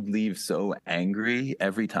I would leave so angry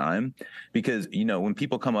every time, because, you know, when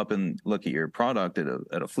people come up and look at your product at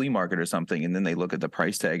a flea market or something, and then they look at the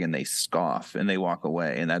price tag and they scoff and they walk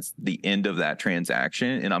away, and that's the end of that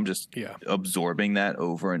transaction. And I'm just absorbing that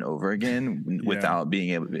over and over again without being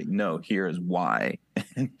able to, no, here's why.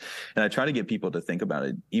 And I try to get people to think about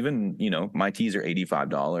it. Even, you know, my teas are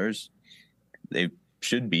 $85. They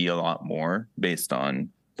should be a lot more based on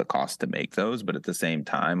the cost to make those, but at the same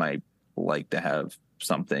time, I like to have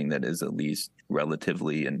something that is at least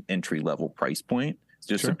relatively an entry level price point,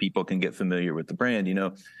 just so people can get familiar with the brand. You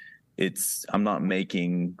know, I'm not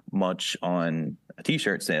making much on a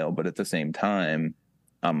t-shirt sale, but at the same time,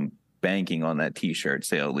 I'm banking on that t-shirt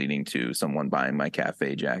sale leading to someone buying my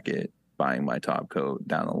cafe jacket, buying my top coat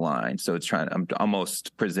down the line. So I'm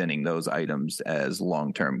almost presenting those items as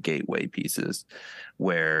long-term gateway pieces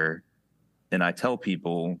and I tell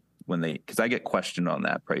people because I get questioned on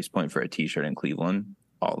that price point for a t-shirt in Cleveland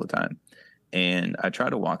all the time. And I try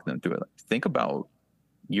to walk them through it. Think about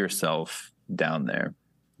yourself down there,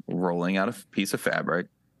 rolling out a piece of fabric,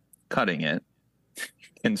 cutting it,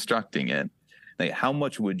 constructing it. Like, how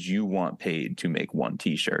much would you want paid to make one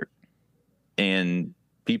t-shirt? And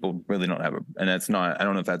people really don't have and that's not, I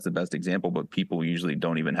don't know if that's the best example, but people usually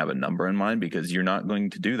don't even have a number in mind, because you're not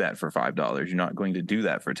going to do that for $5. You're not going to do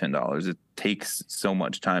that for $10. It takes so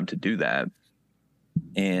much time to do that.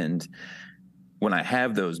 And when I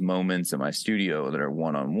have those moments in my studio that are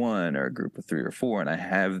one-on-one or a group of 3 or 4, and I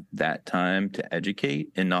have that time to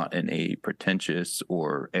educate, and not in a pretentious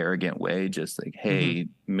or arrogant way, just like, hey,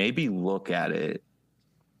 maybe look at it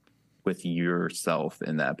with yourself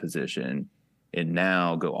in that position, and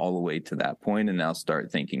now go all the way to that point, and now start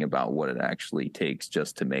thinking about what it actually takes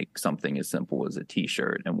just to make something as simple as a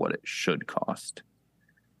t-shirt and what it should cost.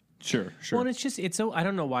 Sure. Well, and it's so, I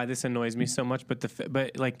don't know why this annoys me so much,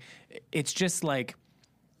 but like, it's just like,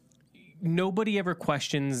 nobody ever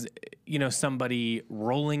questions, you know, somebody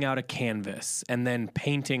rolling out a canvas and then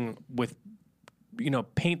painting with, you know,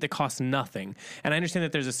 paint that costs nothing. And I understand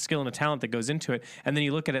that there's a skill and a talent that goes into it. And then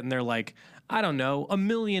you look at it and they're like, I don't know, $1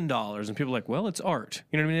 million. And people are like, well, it's art.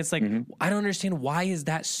 You know what I mean? It's like, I don't understand, why is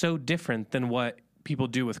that so different than what people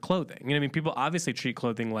do with clothing? You know what I mean? People obviously treat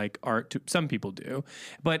clothing like art. Some people do.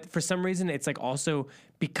 But for some reason, it's like, also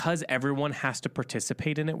because everyone has to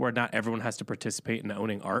participate in it, where not everyone has to participate in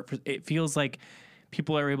owning art. It feels like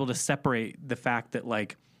people are able to separate the fact that,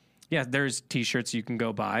 like, yeah, there's t-shirts you can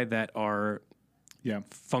go buy that are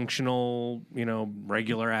functional, you know,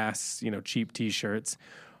 regular ass, you know, cheap t-shirts.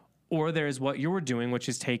 Or there's what you were doing, which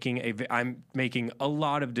is I'm making a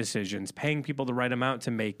lot of decisions, paying people the right amount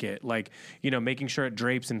to make it, like, you know, making sure it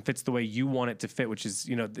drapes and fits the way you want it to fit, which is,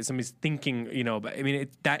 you know, somebody's thinking, you know, but I mean,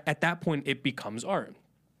 at that point, it becomes art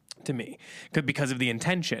to me, because of the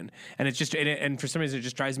intention. And it's just, and for some reason, it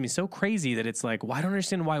just drives me so crazy that it's like, well, I don't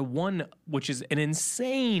understand why one, which is an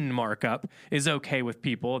insane markup, is okay with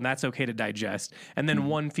people, and that's okay to digest, and then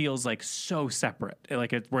one feels like so separate,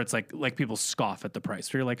 like where it's like people scoff at the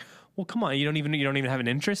price. Where you're like, well, come on, you don't even have an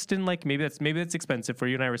interest in, like, maybe that's expensive for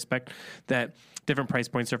you, and I respect that different price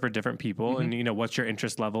points are for different people, and you know what your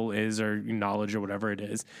interest level is, or knowledge, or whatever it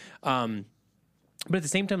is. But at the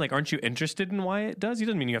same time, like, aren't you interested in why it does? It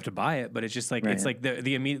doesn't mean you have to buy it, but it's just like, it's like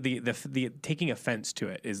the taking offense to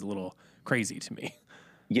it is a little crazy to me.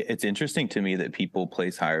 Yeah, it's interesting to me that people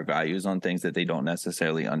place higher values on things that they don't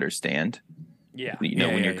necessarily understand. Yeah, you know,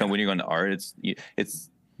 when you're going to art,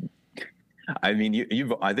 it's. I mean,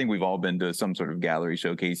 I think we've all been to some sort of gallery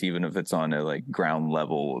showcase, even if it's on a like ground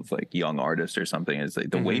level of like young artists or something. It's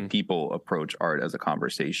like the way people approach art as a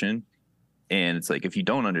conversation. And it's like, if you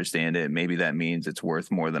don't understand it, maybe that means it's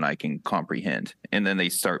worth more than I can comprehend. And then they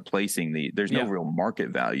start placing there's no real market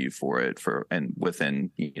value for it and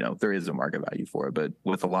within, you know, there is a market value for it, but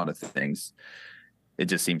with a lot of things, it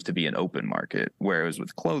just seems to be an open market. Whereas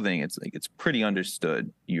with clothing, it's like, it's pretty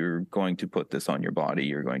understood. You're going to put this on your body.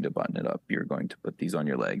 You're going to button it up. You're going to put these on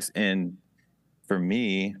your legs. And for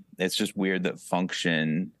me, it's just weird that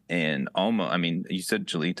function and almost, I mean, you said,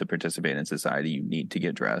 Julie, to participate in society, you need to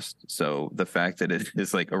get dressed. So the fact that it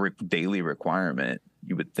is like a daily requirement,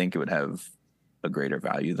 you would think it would have a greater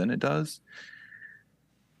value than it does.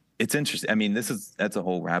 It's interesting. I mean, that's a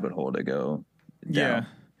whole rabbit hole to go down. Yeah.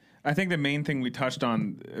 I think the main thing we touched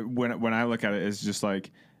on when I look at it is just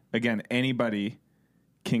like, again, anybody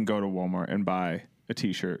can go to Walmart and buy a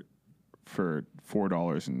t-shirt for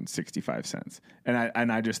 $4.65.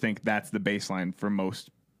 And I just think that's the baseline for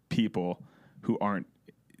most people who aren't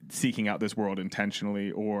seeking out this world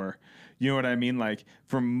intentionally, or, you know what I mean? Like,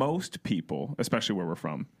 for most people, especially where we're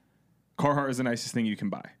from, Carhartt is the nicest thing you can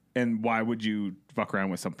buy. And why would you fuck around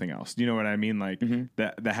with something else? Do you know what I mean? Like,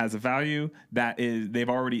 that has a value, that is, they've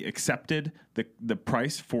already accepted the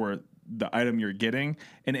price for the item you're getting,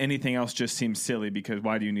 and anything else just seems silly, because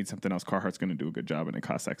why do you need something else? Carhartt's going to do a good job and it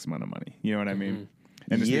costs X amount of money. You know what I mean?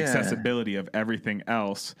 And it's the accessibility of everything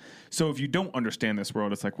else. So if you don't understand this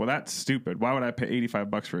world, it's like, well, that's stupid. Why would I pay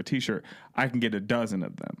 $85 for a t-shirt? I can get a dozen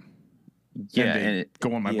of them. Yeah. And they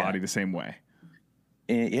go on my body the same way.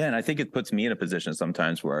 And I think it puts me in a position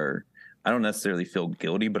sometimes where I don't necessarily feel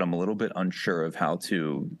guilty, but I'm a little bit unsure of how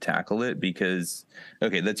to tackle it, because,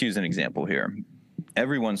 okay, let's use an example here.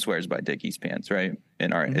 Everyone swears by Dickies pants, right?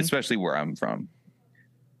 And especially where I'm from,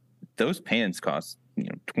 those pants cost,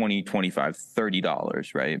 $20, $25,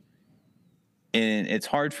 $30, right? And it's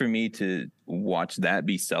hard for me to watch that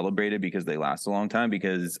be celebrated because they last a long time,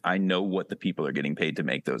 because I know what the people are getting paid to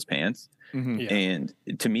make those pants. And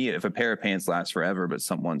to me, if a pair of pants lasts forever, but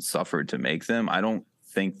someone suffered to make them, I don't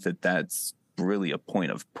think that that's really a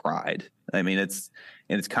point of pride. I mean, it's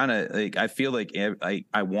kind of like, I feel like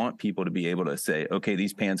I want people to be able to say, okay,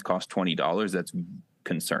 these pants cost $20. That's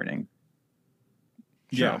concerning.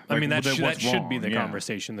 Yeah, I mean, that should be wrong? the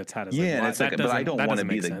conversation that's had. But I don't want to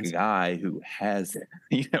be the guy who has it.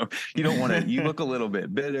 You don't want to. You look a little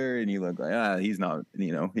bit bitter, and you look like he's not.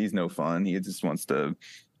 He's no fun. He just wants to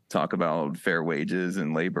talk about fair wages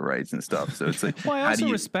and labor rights and stuff. So it's like, well, I also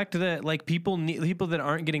respect that, like, people that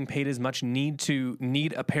aren't getting paid as much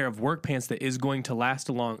need a pair of work pants that is going to last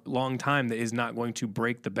a long time, that is not going to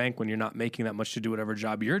break the bank when you're not making that much to do whatever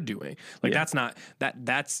job you're doing. Like,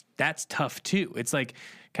 that's tough too. It's like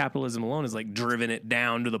capitalism alone is like driven it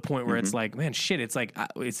down to the point where it's like, man, shit, it's like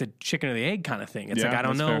it's a chicken or the egg kind of thing. It's like, I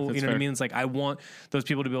don't know, you know what I mean? It's like, I want those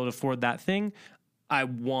people to be able to afford that thing. I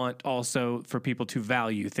want also for people to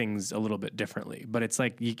value things a little bit differently, but it's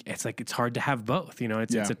it's hard to have both.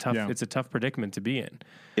 It's a tough predicament to be in.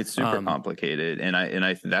 It's super complicated, and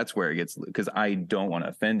I that's where it gets, because I don't want to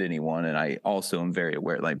offend anyone, and I also am very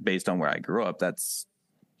aware, like, based on where I grew up, that's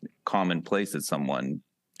commonplace that someone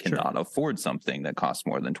cannot afford something that costs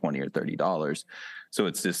more than $20 or $30. So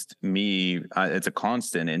it's just me. It's a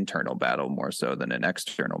constant internal battle more so than an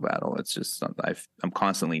external battle. It's just I'm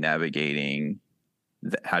constantly navigating.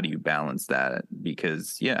 How do you balance that?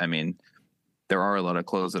 Because, I mean, there are a lot of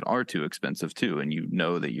clothes that are too expensive too. And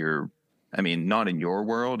that not in your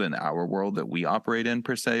world, in our world that we operate in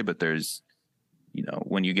per se, but there's,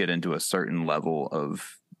 when you get into a certain level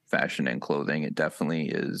of fashion and clothing, it definitely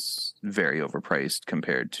is very overpriced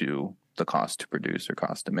compared to the cost to produce or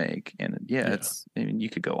cost to make. And you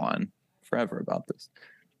could go on forever about this.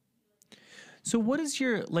 So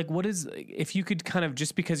if you could kind of,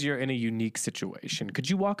 just because you're in a unique situation, could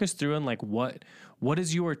you walk us through and like, what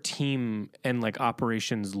does your team and like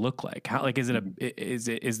operations look like? How, like,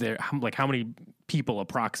 is there like, how many people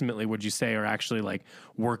approximately would you say are actually like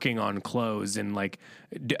working on clothes? And like,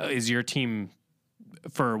 is your team,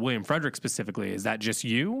 for William Frederick specifically, is that just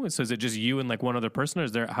you? So is it just you and like one other person, or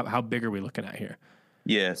is there, how big are we looking at here?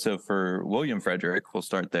 Yeah, so for William Frederick, we'll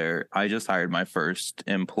start there. I just hired my first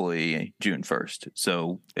employee June 1st.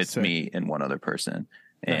 So it's me and one other person.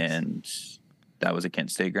 Nice. And that was a Kent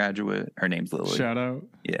State graduate. Her name's Lily. Shout out.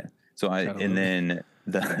 Yeah. So then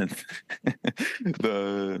the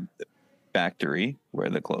factory where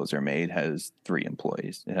the clothes are made has 3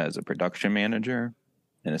 employees. It has a production manager,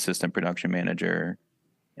 an assistant production manager,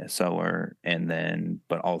 a sewer,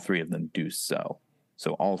 but all 3 of them do sew.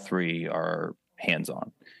 So all 3 are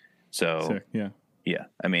hands-on. So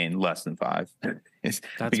I mean, less than 5. Because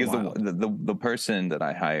the person that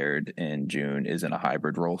I hired in June is in a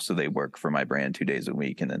hybrid role, so they work for my brand 2 days a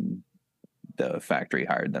week, and then the factory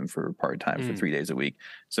hired them for part-time for 3 days a week.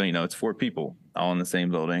 So it's 4 people all in the same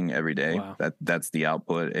building every day. Wow. That's the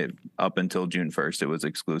output. Up until June 1st, it was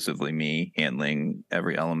exclusively me handling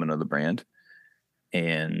every element of the brand,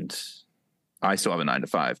 and I still have a 9 to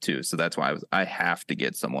 5 too. So that's why I have to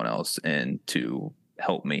get someone else in to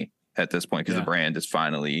help me at this point, because the brand is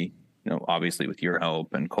finally obviously with your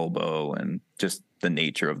help and Colbo and just the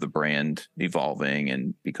nature of the brand evolving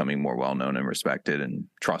and becoming more well-known and respected and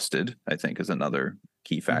trusted, I think is another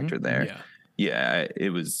key factor there. Yeah,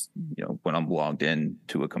 it was, when I'm logged in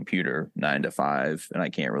to a computer 9 to 5 and I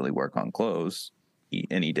can't really work on clothes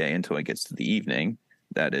any day until it gets to the evening,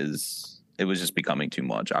 it was just becoming too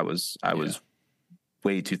much. I was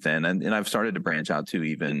way too thin. And I've started to branch out too,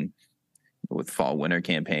 even with fall winter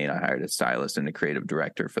campaign. I hired a stylist and a creative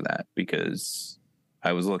director for that because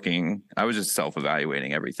I was just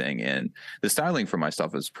self-evaluating everything, and the styling for my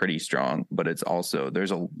stuff is pretty strong, but it's also, there's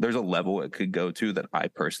a level it could go to that I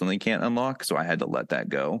personally can't unlock. So I had to let that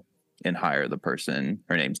go and hire the person.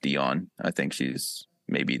 Her name's Dion. I think she's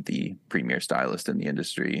maybe the premier stylist in the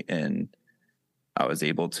industry. And I was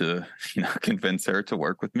able to, convince her to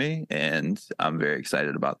work with me, and I'm very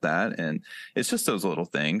excited about that. And it's just those little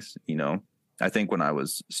things, I think when I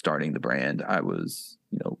was starting the brand, I was,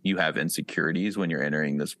 you have insecurities when you're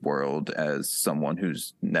entering this world as someone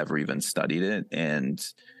who's never even studied it. And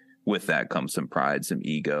with that comes some pride, some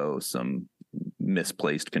ego, some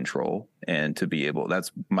misplaced control. And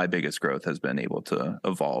that's my biggest growth, has been able to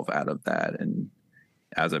evolve out of that. And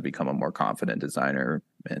as I become a more confident designer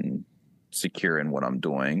and secure in what I'm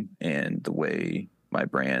doing and the way my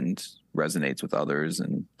brand resonates with others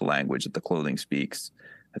and the language that the clothing speaks,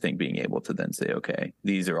 I think being able to then say, okay,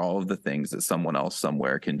 these are all of the things that someone else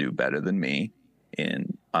somewhere can do better than me,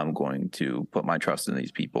 and I'm going to put my trust in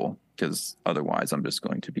these people, because otherwise I'm just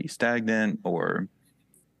going to be stagnant or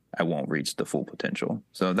I won't reach the full potential.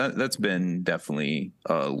 So that's been definitely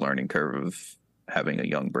a learning curve of having a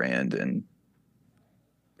young brand and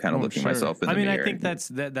kind of looking myself in the mirror. I think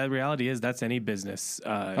that reality is that's any business.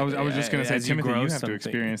 I was just going to say, Timothy, you have to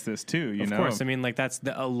experience this too. Of course. I mean, that's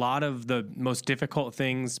a lot of the most difficult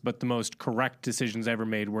things, but the most correct decisions I ever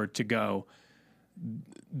made were to go,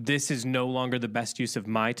 this is no longer the best use of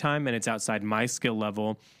my time, and it's outside my skill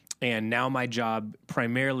level. And now my job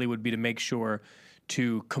primarily would be to make sure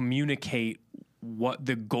to communicate what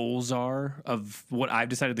the goals are of what I've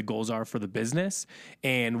decided the goals are for the business,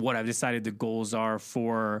 and what I've decided the goals are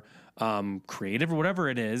for creative or whatever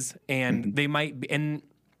it is. And they might be, and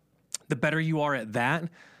the better you are at that,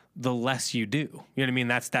 the less you do. You know what I mean?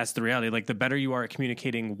 That's the reality. Like, the better you are at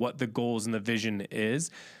communicating what the goals and the vision is,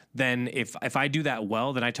 then if I do that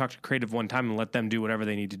well, then I talk to creative one time and let them do whatever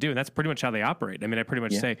they need to do. And that's pretty much how they operate. I mean, I pretty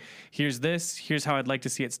much say, here's how I'd like to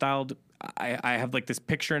see it styled. I have like this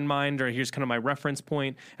picture in mind, or here's kind of my reference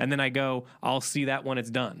point. And then I go, I'll see that when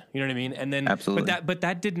it's done. You know what I mean? And then, absolutely. But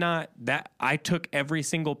I took every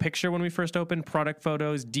single picture when we first opened, product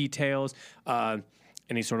photos, details,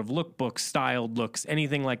 any sort of lookbook, styled looks,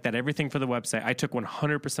 anything like that, everything for the website. I took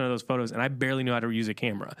 100% of those photos, and I barely knew how to use a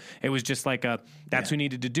camera. It was just like that's who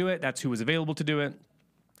needed to do it. That's who was available to do it.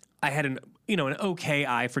 I had an okay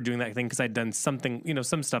eye for doing that thing because I'd done something,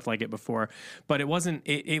 some stuff like it before, but it wasn't,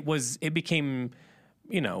 it became,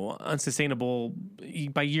 unsustainable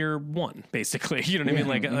by year one, basically. You know what I mean?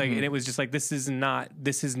 Like, and it was just like, this is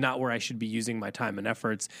not where I should be using my time and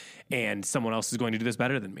efforts, and someone else is going to do this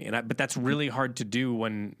better than me. But that's really hard to do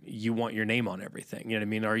when you want your name on everything. You know what I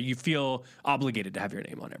mean? Or you feel obligated to have your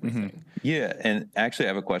name on everything. Yeah. And actually I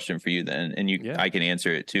have a question for you then, and I can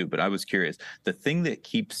answer it too, but I was curious, the thing that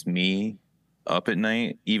keeps me up at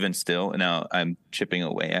night, even still, and now I'm chipping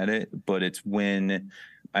away at it, but it's when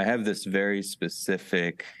I have this very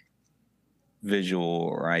specific visual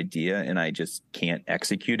or idea and I just can't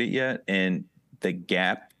execute it yet. And the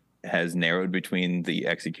gap has narrowed between the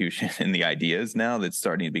execution and the ideas now, that's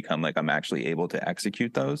starting to become like I'm actually able to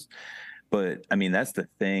execute those. But I mean, that's the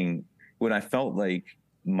thing. When I felt like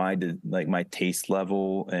my taste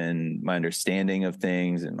level and my understanding of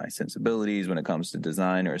things and my sensibilities when it comes to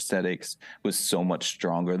design or aesthetics was so much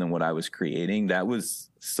stronger than what I was creating, that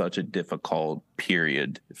was such a difficult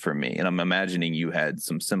period for me. And I'm imagining you had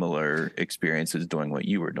some similar experiences doing what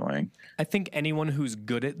you were doing. I think anyone who's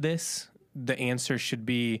good at this, the answer should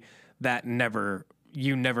be that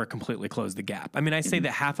you never completely close the gap. I mean, I say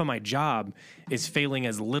that half of my job is failing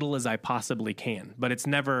as little as I possibly can, but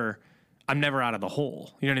I'm never out of the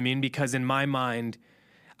hole. You know what I mean? Because in my mind,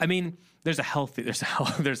 I mean, there's healthy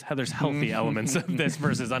elements of this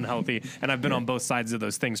versus unhealthy, and I've been on both sides of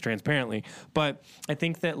those things transparently. But I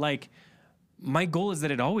think that, like, my goal is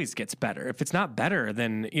that it always gets better. If it's not better,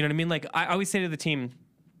 then, you know what I mean? Like, I always say to the team,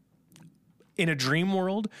 in a dream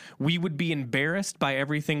world, we would be embarrassed by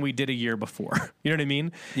everything we did a year before. You know what I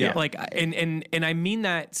mean? Yeah. Like, and I mean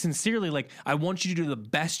that sincerely. Like, I want you to do the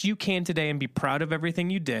best you can today and be proud of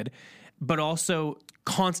everything you did, but also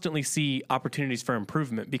constantly see opportunities for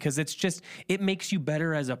improvement, because it makes you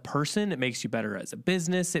better as a person. It makes you better as a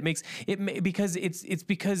business.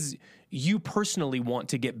 Because you personally want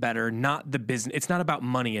to get better, not the business. It's not about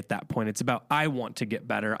money at that point. It's about, I want to get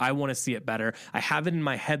better. I want to see it better. I have it in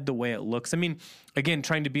my head the way it looks. I mean, again,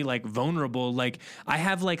 trying to be like vulnerable. Like I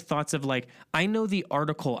have like thoughts of like, I know the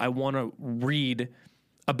article I want to read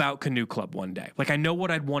about Canoe Club one day. Like I know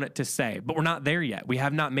what I'd want it to say, but we're not there yet. We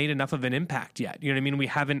have not made enough of an impact yet. You know what I mean?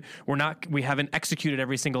 We haven't executed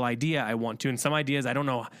every single idea I want to. And some ideas I don't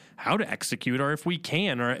know how to execute or if we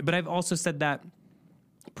can, but I've also said that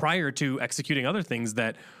prior to executing other things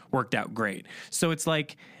that worked out great. So it's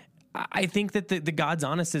like, I think that the God's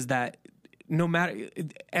honest is that no matter,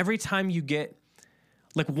 every time you get,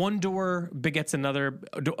 like one door begets another,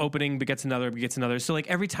 opening begets another. So like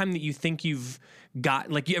every time that you think you've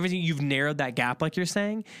got, like everything, you've narrowed that gap, like you're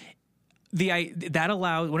saying, that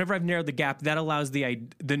allows, whenever I've narrowed the gap, that allows a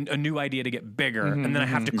new idea to get bigger, and then I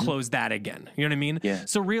have to close that again. You know what I mean? Yeah.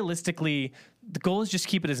 So realistically, the goal is just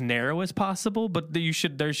keep it as narrow as possible, but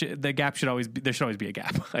the gap should always be, there should always be a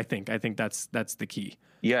gap. I think that's the key.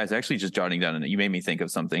 Yeah, I was actually just jotting down, and you made me think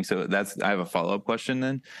of something. So I have a follow-up question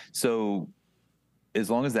then. So as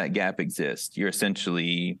long as that gap exists, you're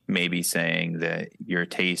essentially maybe saying that your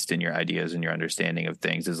taste and your ideas and your understanding of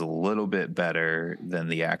things is a little bit better than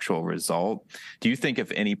the actual result. Do you think if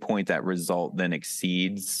any point that result then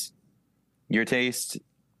exceeds your taste,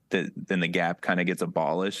 that then the gap kind of gets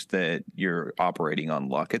abolished, that you're operating on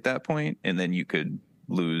luck at that point, and then you could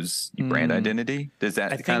lose your brand identity? Does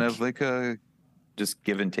that kind of like a just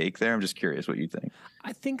give and take there? I'm just curious what you think.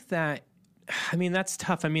 I think that, I mean, that's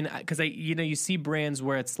tough. I mean, because you see brands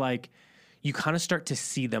where it's like you kind of start to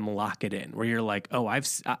see them lock it in, where you're like, oh, I've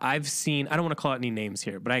seen, I don't want to call out any names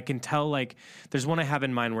here, but I can tell, like, there's one I have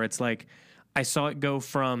in mind where it's like I saw it go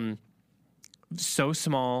from so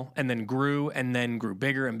small and then grew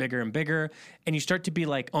bigger and bigger and bigger, and you start to be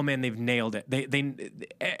like, oh man, they've nailed it.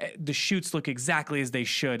 The shoots look exactly as they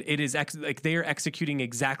should. It is like they are executing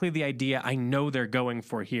exactly the idea I know they're going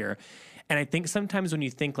for here. And I think sometimes when you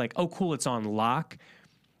think like, oh, cool, it's on lock,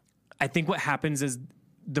 I think what happens is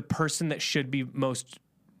the person that should be most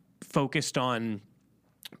focused on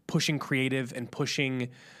pushing creative and pushing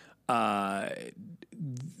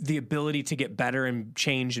the ability to get better and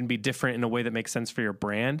change and be different in a way that makes sense for your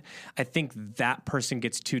brand, I think that person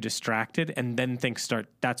gets too distracted, and then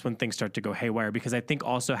that's when things start to go haywire. Because I think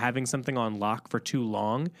also having something on lock for too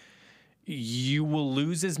long, you will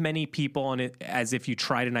lose as many people on it as if you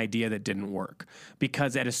tried an idea that didn't work.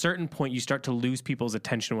 Because at a certain point, you start to lose people's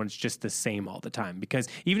attention when it's just the same all the time. Because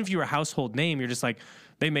even if you're a household name, you're just like,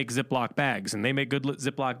 they make Ziploc bags and they make good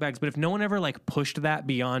Ziploc bags. But if no one ever like pushed that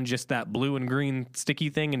beyond just that blue and green sticky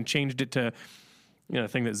thing and changed it to, you know, a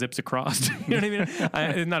thing that zips across, you know what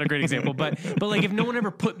I mean? Not a great example, but like if no one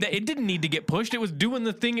ever put that, it didn't need to get pushed. It was doing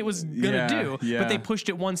the thing it was going to do, but they pushed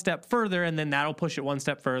it one step further, and then that'll push it one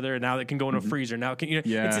step further. And now it can go in a freezer. Now it can,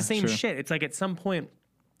 it's the same shit. It's like at some point,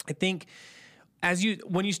 I think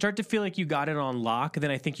when you start to feel like you got it on lock, then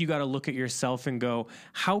I think you got to look at yourself and go,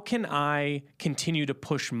 how can I continue to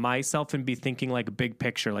push myself and be thinking like big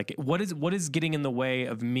picture? Like what is getting in the way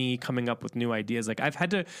of me coming up with new ideas? Like I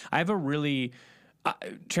have a really,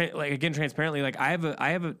 transparently, like I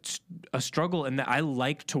have a struggle in that I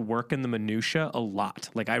like to work in the minutia a lot.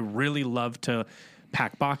 Like I really love to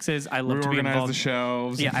pack boxes. I love to be involved. The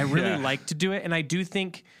shelves. Yeah, I really like to do it, and I do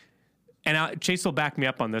think. And Chase will back me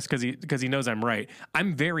up on this because he knows I'm right.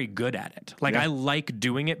 I'm very good at it. Like I like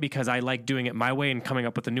doing it because I like doing it my way and coming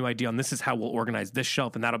up with a new idea on this is how we'll organize this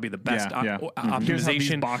shelf and that'll be the best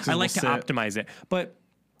optimization. I like to optimize it, but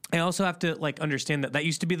I also have to like understand that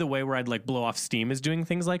used to be the way where I'd like blow off steam is doing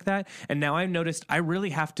things like that. And now I've noticed I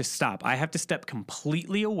really have to stop. I have to step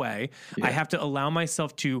completely away. Yeah. I have to allow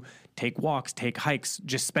myself to take walks, take hikes,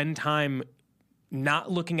 just spend time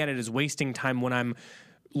not looking at it as wasting time when I'm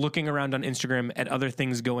looking around on Instagram at other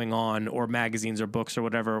things going on, or magazines or books or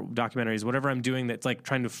whatever, documentaries, whatever I'm doing that's like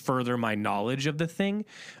trying to further my knowledge of the thing.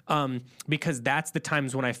 Because that's the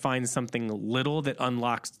times when I find something little that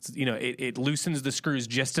unlocks, it loosens the screws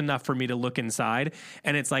just enough for me to look inside.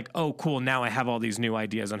 And it's like, oh, cool. Now I have all these new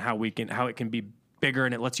ideas on how it can be bigger,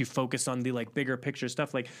 and it lets you focus on the like bigger picture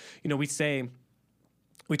stuff. Like,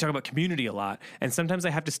 we talk about community a lot, and sometimes I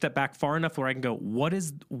have to step back far enough where I can go, what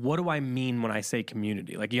do I mean when I say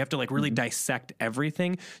community? Like you have to like really dissect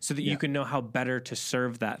everything so that you can know how better to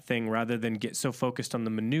serve that thing, rather than get so focused on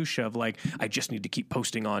the minutia of like, I just need to keep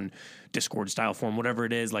posting on Discord style form, whatever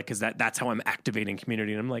it is, like, cause that's how I'm activating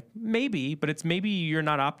community. And I'm like, maybe, but it's maybe you're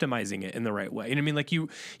not optimizing it in the right way. You know what I mean? Like you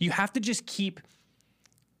have to just keep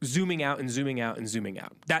zooming out and zooming out and zooming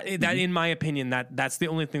out. That in my opinion, that's the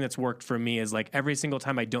only thing that's worked for me is like every single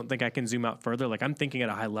time I don't think I can zoom out further, like I'm thinking at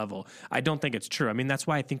a high level. I don't think it's true. I mean, that's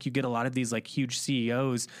why I think you get a lot of these like huge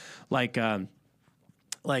CEOs like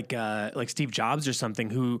Steve Jobs or something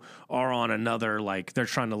who are on another, like they're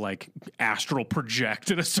trying to like astral project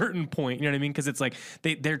at a certain point. You know what I mean? Because it's like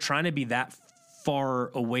they're trying to be that far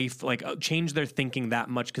away, change their thinking that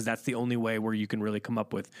much, because that's the only way where you can really come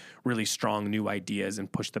up with really strong new ideas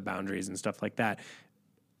and push the boundaries and stuff like that.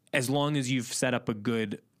 As long as you've set up a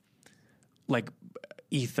good like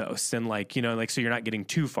ethos and like, you know, like, so you're not getting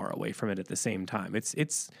too far away from it at the same time.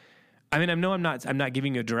 I mean, I'm not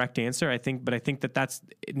giving you a direct answer. I think that's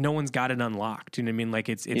no one's got it unlocked. You know what I mean? Like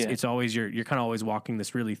it's always you're kind of always walking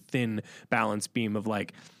this really thin balance beam of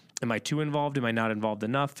like, am I too involved? Am I not involved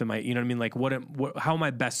enough? Am I, you know what I mean? Like how am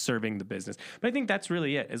I best serving the business? But I think that's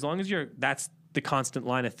really it. As long as that's the constant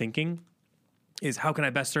line of thinking is how can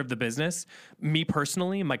I best serve the business? Me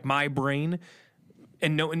personally, like my brain,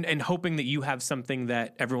 and hoping that you have something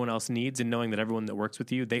that everyone else needs, and knowing that everyone that works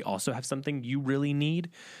with you, they also have something you really need.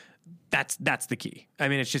 That's the key. I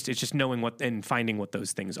mean, it's just knowing what and finding what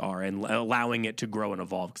those things are and allowing it to grow and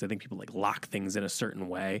evolve. Because I think people like lock things in a certain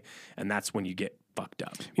way, and that's when you get fucked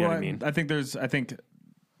up. You know what I mean? I think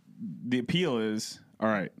the appeal is, all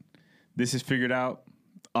right, this is figured out,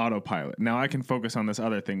 autopilot. Now I can focus on this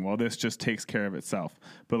other thing while this just takes care of itself.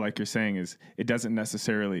 But like you're saying, is it doesn't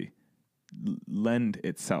necessarily lend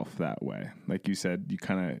itself that way. Like you said,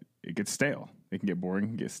 it gets stale. It can get boring, it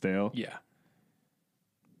can get stale. Yeah.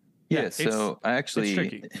 Yeah, so I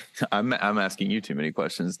actually, I'm asking you too many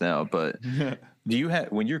questions now, but do you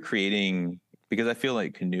have, when you're creating, because I feel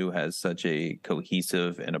like Canoe has such a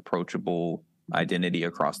cohesive and approachable identity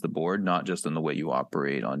across the board, not just in the way you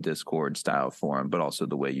operate on Discord style forum, but also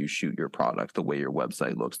the way you shoot your product, the way your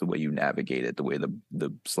website looks, the way you navigate it, the way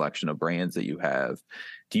the selection of brands that you have.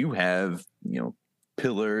 Do you have, you know,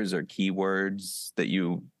 pillars or keywords that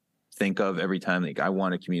you think of every time, like I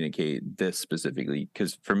want to communicate this specifically?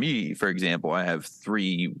 Because for me, for example, I have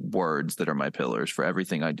 3 words that are my pillars for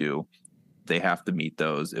everything I do. They have to meet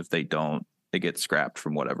those. If they don't, they get scrapped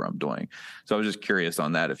from whatever I'm doing. So I was just curious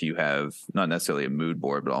on that, if you have not necessarily a mood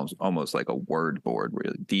board, but almost like a word board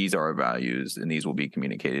where these are our values and these will be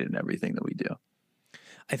communicated in everything that we do.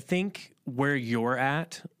 I think where you're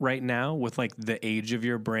at right now with like the age of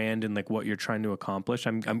your brand and like what you're trying to accomplish,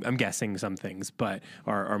 I'm guessing some things, but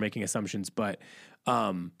are making assumptions, but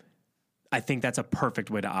I think that's a perfect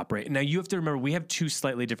way to operate. Now you have to remember, we have 2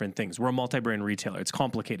 slightly different things. We're a multi-brand retailer. It's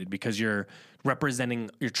complicated because you're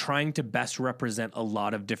trying to best represent a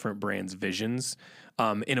lot of different brands' visions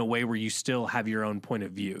in a way where you still have your own point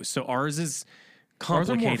of view. So ours is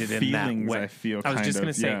complicated in that way. I was just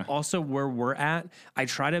going to say, also where we're at, I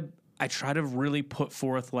try to really put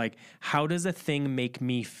forth like, how does a thing make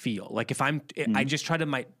me feel? Like if I just try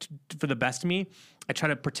to for the best of me, I try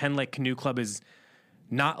to pretend like Canoe Club is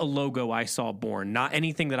not a logo I saw born, not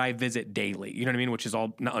anything that I visit daily. You know what I mean? Which is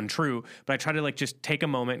all untrue. But I try to like just take a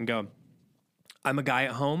moment and go, I'm a guy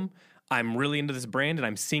at home. I'm really into this brand and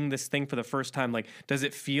I'm seeing this thing for the first time. Like, does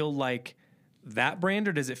it feel like that brand,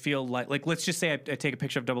 or does it feel like let's just say I take a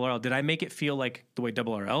picture of Double RL. Did I make it feel like the way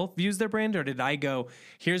Double RL views their brand, or did I go,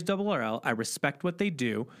 here's Double RL, I respect what they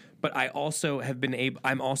do, but I also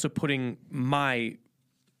I'm also putting my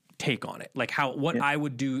take on it, like what I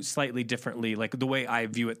would do slightly differently, like the way I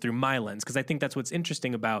view it through my lens. Because I think that's what's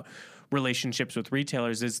interesting about relationships with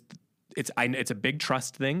retailers is it's a big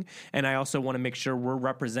trust thing, and I also want to make sure we're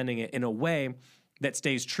representing it in a way that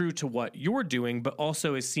stays true to what you're doing, but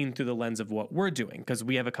also is seen through the lens of what we're doing, because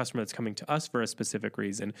we have a customer that's coming to us for a specific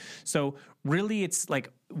reason. So really, it's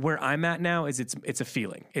like where I'm at now is it's a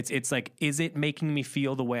feeling. It's like, is it making me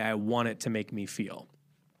feel the way I want it to make me feel?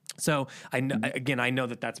 So I know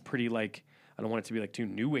that that's pretty like, I don't want it to be like too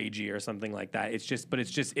new agey or something like that.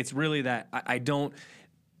 It's really that I don't.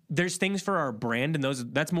 There's things for our brand, and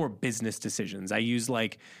that's more business decisions. I use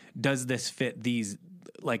like, does this fit these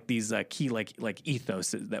key like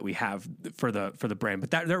ethos that we have for the brand?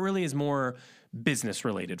 But that really is more business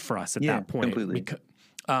related for us at that point. Completely.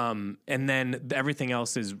 And then everything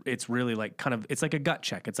else it's really like kind of, it's like a gut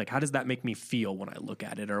check. It's like, how does that make me feel when I look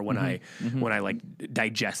at it, or when I like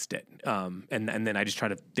digest it? And then I just try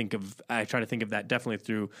to think of that definitely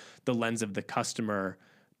through the lens of the customer.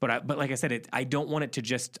 But like I said, I don't want it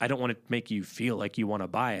to make you feel like you want to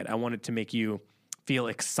buy it. I want it to make you feel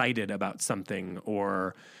excited about something,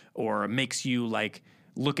 or makes you like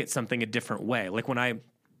look at something a different way. Like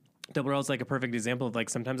Double RL is like a perfect example of like,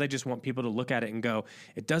 sometimes I just want people to look at it and go,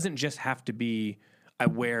 it doesn't just have to be, I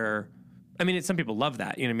wear I mean, some people love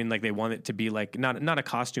that. You know what I mean? Like they want it to be like not a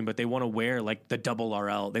costume, but they want to wear like the double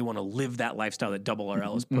RL. They want to live that lifestyle that double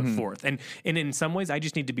RL has put forth. And in some ways, I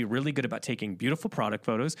just need to be really good about taking beautiful product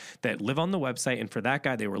photos that live on the website. And for that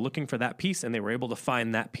guy, they were looking for that piece and they were able to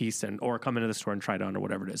find that piece or come into the store and try it on or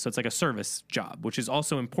whatever it is. So it's like a service job, which is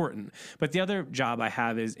also important. But the other job I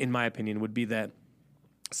have is, in my opinion, would be that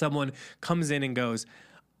someone comes in and goes,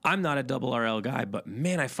 I'm not a double RL guy, but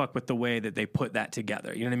man, I fuck with the way that they put that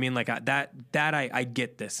together. You know what I mean? Like I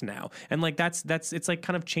get this now. And like it's like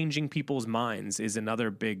kind of changing people's minds is another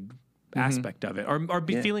big aspect of it, or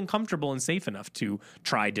be feeling comfortable and safe enough to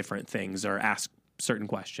try different things or ask certain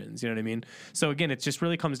questions. You know what I mean? So again, it just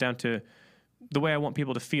really comes down to the way I want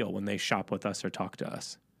people to feel when they shop with us or talk to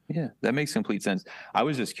us. Yeah, that makes complete sense. I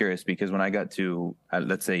was just curious because when I got to,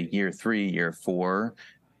 let's say year 3, year 4,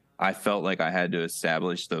 I felt like I had to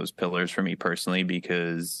establish those pillars for me personally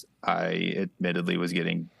because I admittedly was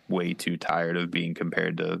getting way too tired of being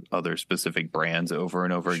compared to other specific brands over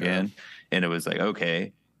and over again. And it was like,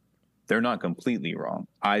 okay, they're not completely wrong.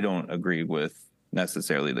 I don't agree with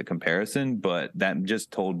necessarily the comparison, but that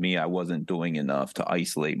just told me I wasn't doing enough to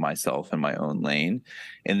isolate myself in my own lane.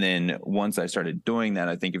 And then once I started doing that,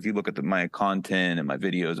 I think if you look at my content and my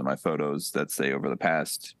videos and my photos, let's say over the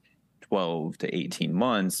past 12 to 18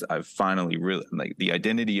 months, I've finally really like the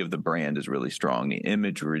identity of the brand is really strong. The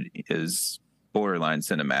imagery is borderline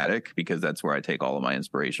cinematic because that's where I take all of my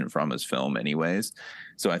inspiration from as film anyways.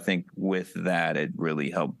 So I think with that, it really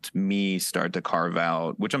helped me start to carve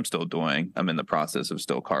out, which I'm still doing. I'm in the process of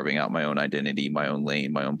still carving out my own identity, my own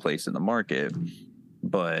lane, my own place in the market.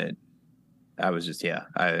 But I was just,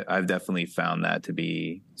 I've definitely found that to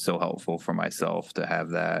be so helpful for myself to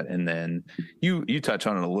have that. And then you touch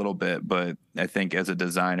on it a little bit, but I think as a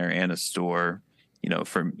designer and a store,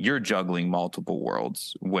 you're juggling multiple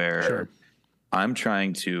worlds where I'm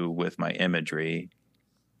trying to, with my imagery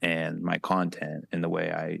and my content and the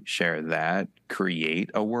way I share that,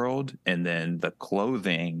 create a world. And then the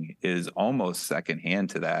clothing is almost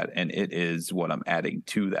secondhand to that. And it is what I'm adding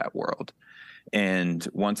to that world. And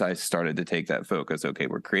once I started to take that focus, okay,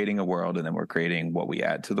 we're creating a world and then we're creating what we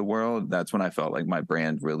add to the world. That's when I felt like my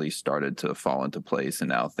brand really started to fall into place. And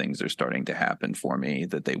now things are starting to happen for me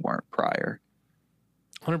that they weren't prior.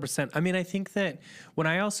 100%. I mean, I think that when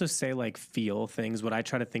I also say like feel things, what I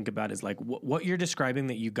try to think about is like what you're describing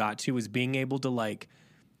that you got to is being able to like,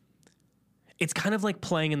 it's kind of like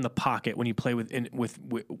playing in the pocket when you play with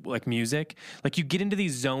like music. Like you get into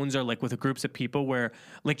these zones or like with groups of people where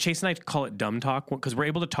like Chase and I call it dumb talk because we're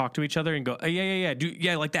able to talk to each other and go, oh,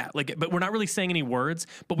 yeah, like that. Like, but we're not really saying any words,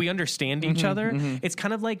 but we understand each other. It's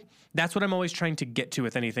kind of like, that's what I'm always trying to get to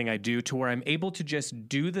with anything I do, to where I'm able to just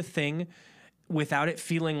do the thing without it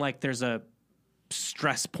feeling like there's a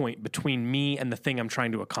stress point between me and the thing I'm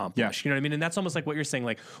trying to accomplish. You know what I mean? And that's almost like what you're saying.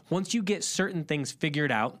 Like once you get certain things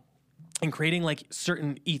figured out, and creating like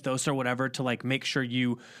certain ethos or whatever to like make sure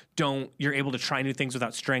you're able to try new things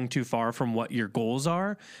without straying too far from what your goals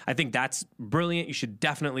are. I think that's brilliant. You should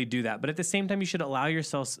definitely do that. But at the same time, you should allow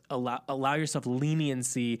yourself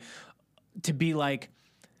leniency to be like,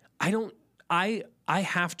 I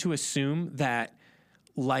have to assume that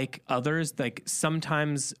like others, like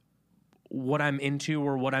sometimes what I'm into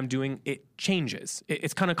or what I'm doing, it changes.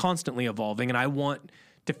 It's kind of constantly evolving. And I want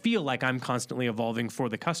to feel like I'm constantly evolving for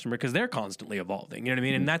the customer because they're constantly evolving. You know what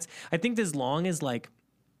I mean? And that's, I think as long as like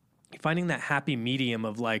finding that happy medium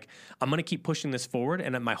of like, I'm going to keep pushing this forward.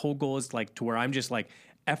 And my whole goal is like to where I'm just like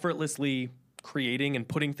effortlessly creating and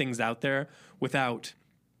putting things out there without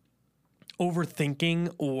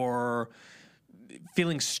overthinking or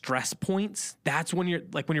feeling stress points. That's when you're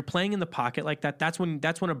like, when you're playing in the pocket like that, that's when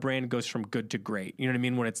a brand goes from good to great. You know what I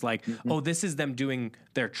mean? When it's like, oh, this is them doing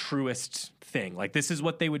their truest thing. Like this is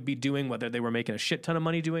what they would be doing, whether they were making a shit ton of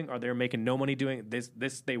money doing, or they're making no money doing this,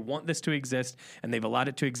 they want this to exist and they've allowed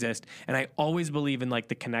it to exist. And I always believe in like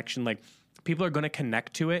the connection, like people are going to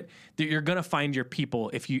connect to it. You're going to find your people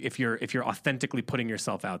if you're authentically putting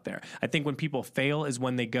yourself out there. I think when people fail is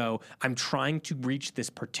when they go, I'm trying to reach this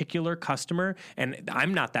particular customer and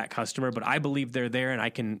I'm not that customer, but I believe they're there and I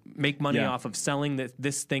can make money off of selling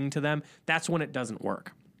this thing to them. That's when it doesn't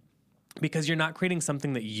work because you're not creating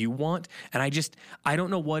something that you want. And I don't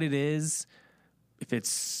know what it is, if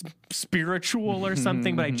it's spiritual or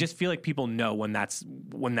something, but I just feel like people know when that's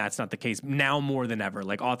not the case now more than ever.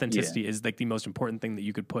 Like authenticity is like the most important thing that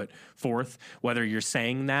you could put forth, whether you're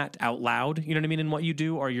saying that out loud, you know what I mean, in what you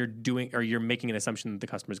do, or you're making an assumption that the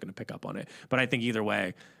customer is going to pick up on it. But I think either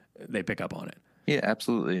way, they pick up on it. Yeah,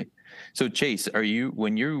 absolutely. So Chase,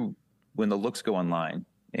 when the looks go online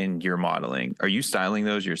and you're modeling, are you styling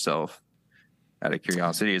those yourself? out of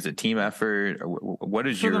curiosity? Is it team effort? Or what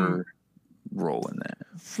is your role in that?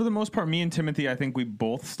 For the most part, me and Timothy, I think we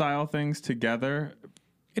both style things together.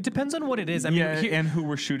 It depends on what it is. I mean, and who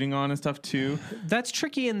we're shooting on and stuff too. That's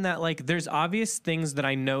tricky in that, like, there's obvious things that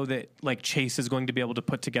I know that, like, Chase is going to be able to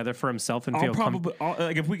put together for himself and feel probably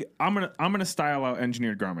like I'm gonna style out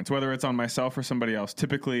engineered garments, whether it's on myself or somebody else.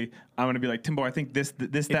 Typically, I'm gonna be like, Timbo, I think this,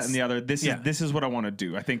 that, and the other. This is what I want to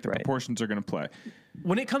do. I think the proportions are gonna play.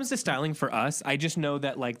 When it comes to styling for us, I just know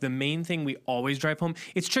that, like, the main thing we always drive home,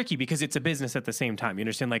 it's tricky because it's a business at the same time. You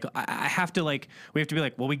understand? Like, I have to, like, we have to be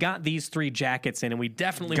like, well, we got these 3 jackets in, and we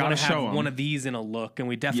definitely want to have one of these in a look, and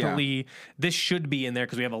we definitely, this should be in there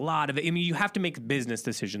because we have a lot of it. I mean, you have to make business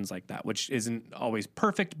decisions like that, which isn't always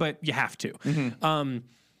perfect, but you have to. Mm-hmm.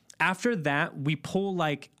 After that, we pull,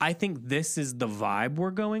 like, I think this is the vibe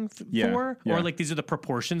we're going for, or like these are the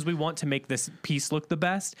proportions we want to make this piece look the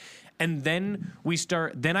best. And then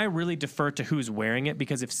then I really defer to who's wearing it,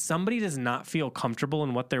 because if somebody does not feel comfortable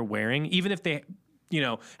in what they're wearing, even if they,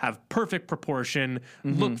 have perfect proportion,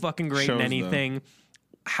 look fucking great in anything,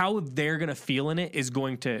 how they're going to feel in it is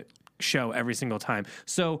going to show every single time.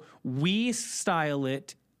 So we style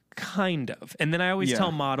it kind of. And then I always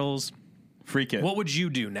tell models, freak it. What would you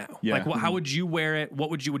do now? Yeah. Like, how would you wear it?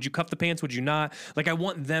 Would you cuff the pants? Would you not? Like, I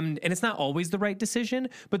want them, and it's not always the right decision,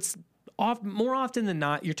 but more often than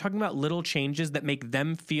not, you're talking about little changes that make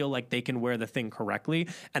them feel like they can wear the thing correctly,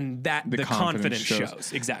 and that the confidence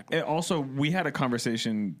shows. Exactly. Also, we had a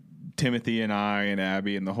conversation, Timothy and I and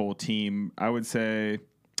Abby and the whole team, I would say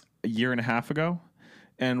a year and a half ago.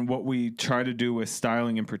 And what we try to do with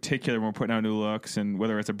styling in particular when we're putting out new looks, and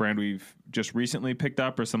whether it's a brand we've just recently picked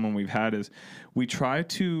up or someone we've had, is we try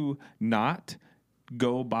to not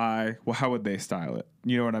go by, well, how would they style it?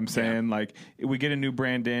 You know what I'm saying? Yeah. Like, we get a new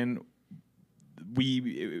brand in,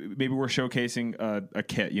 maybe we're showcasing a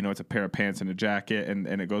kit, it's a pair of pants and a jacket,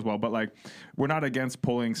 and it goes well. But, like, we're not against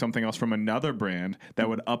pulling something else from another brand that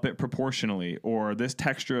would up it proportionally, or this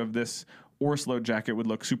texture of this Orslo jacket would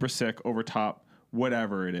look super sick over top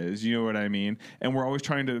whatever it is, you know what I mean? And we're always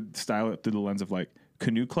trying to style it through the lens of, like,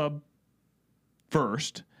 Canoe Club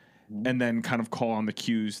first, and then kind of call on the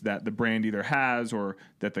cues that the brand either has or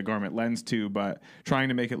that the garment lends to, but trying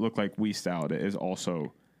to make it look like we styled it is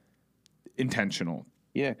also intentional.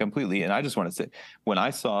 Yeah, completely. And I just want to say, when I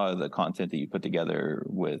saw the content that you put together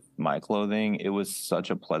with my clothing, it was such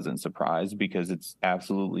a pleasant surprise, because it's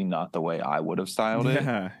absolutely not the way I would have styled it.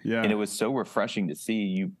 Yeah. And it was so refreshing to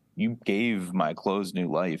see you gave my clothes new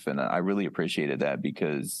life, and I really appreciated that,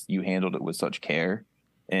 because you handled it with such care.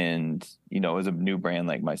 And, as a new brand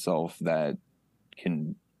like myself, that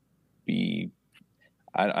can be,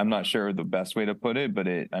 I'm not sure the best way to put it, but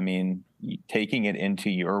taking it into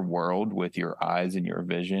your world with your eyes and your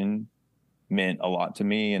vision meant a lot to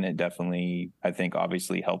me. And it definitely, I think,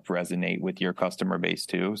 obviously helped resonate with your customer base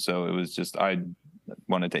too. So it was just, I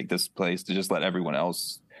want to take this place to just let everyone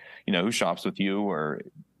else, who shops with you or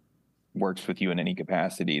works with you in any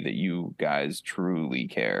capacity, that you guys truly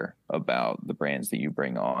care about the brands that you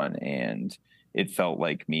bring on. And it felt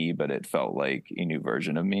like me, but it felt like a new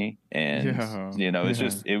version of me. And,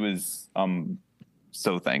 I'm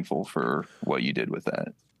so thankful for what you did with that.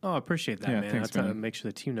 Oh, I appreciate that, man. Thanks, That's make sure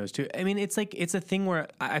the team knows too. I mean, it's a thing where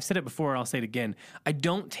I've said it before, I'll say it again. I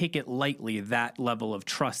don't take it lightly, that level of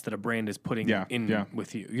trust that a brand is putting in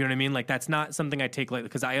with you. You know what I mean? Like, that's not something I take lightly,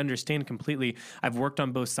 because I understand completely. I've worked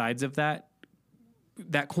on both sides of that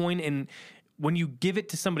coin, and when you give it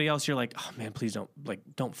to somebody else, you're like, oh man, please don't make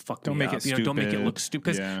it stupid. Don't make it look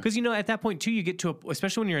stupid. Because at that point too, you get to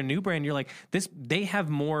especially when you're a new brand, you're like, they have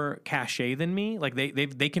more cachet than me. Like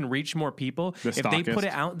they can reach more people. If they put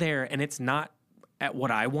it out there and it's not at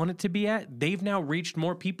what I want it to be at, they've now reached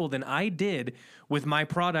more people than I did with my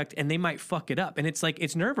product, and they might fuck it up. And it's like,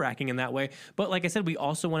 it's nerve-wracking in that way. But like I said, we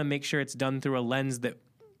also want to make sure it's done through a lens that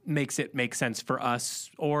makes it make sense for us,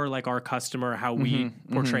 or like our customer, how we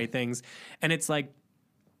portray things. And it's like,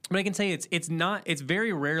 but I can say it's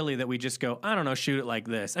very rarely that we just go, I don't know, shoot it like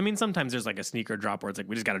this. I mean, sometimes there's like a sneaker drop where it's like,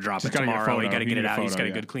 we just got to drop it tomorrow. You got to get it out. You just got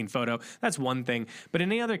a good, clean photo. That's one thing. But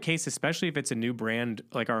in any other case, especially if it's a new brand,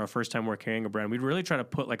 like our first time we're carrying a brand, we'd really try to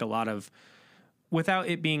put like a lot of, without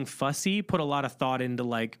it being fussy, put a lot of thought into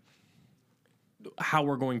like how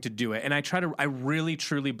we're going to do it. And I really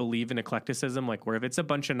truly believe in eclecticism, like where if it's a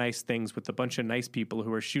bunch of nice things with a bunch of nice people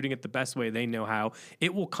who are shooting it the best way they know how,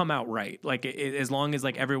 it will come out right. Like as long as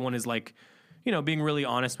like everyone is like, being really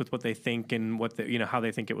honest with what they think and what how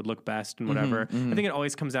they think it would look best and whatever. I think it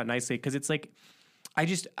always comes out nicely, because it's like,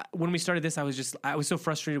 when we started this, I was so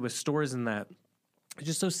frustrated with stores in that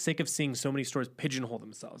just so sick of seeing so many stores pigeonhole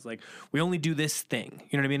themselves. Like, we only do this thing.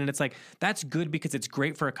 You know what I mean? And it's like, that's good because it's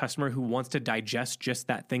great for a customer who wants to digest just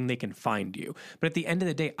that thing they can find you. But at the end of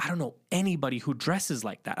the day, I don't know anybody who dresses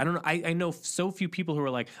like that. I don't know. I know so few people who are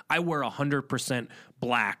like, I wear 100%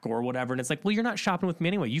 black or whatever. And it's like, well, you're not shopping with me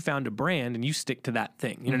anyway. You found a brand and you stick to that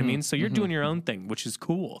thing. You know what I mean? So you're doing your own thing, which is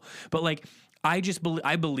cool. But like, I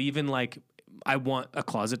believe in like, I want a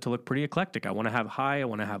closet to look pretty eclectic. I want to have high, I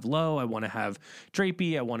want to have low, I want to have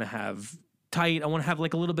drapey, I want to have tight, I want to have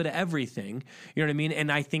like a little bit of everything. You know what I mean?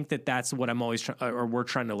 And I think that that's what I'm always we're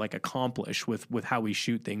trying to like accomplish with how we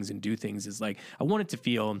shoot things and do things, is like, I want it to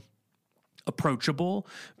feel approachable,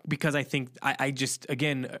 because I think I just,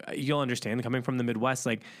 again, you'll understand coming from the Midwest,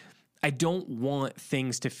 like, I don't want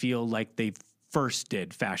things to feel like they first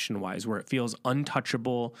did fashion wise, where it feels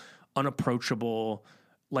untouchable, unapproachable,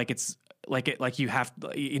 like it's like you have,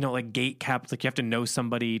 you know, like gate capped, like you have to know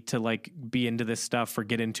somebody to like be into this stuff or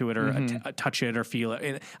get into it or touch it or feel it.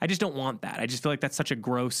 And I just don't want that. I just feel like that's such a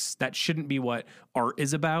gross, that shouldn't be what art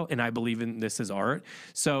is about. And I believe in this as art.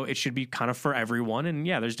 So it should be kind of for everyone. And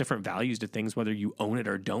yeah, there's different values to things. Whether you own it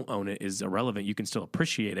or don't own it is irrelevant. You can still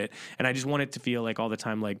appreciate it. And I just want it to feel like all the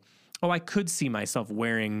time, like, oh, I could see myself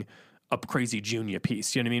wearing a crazy Junior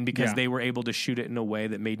piece. You know what I mean? Because they were able to shoot it in a way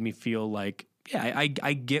that made me feel like, yeah,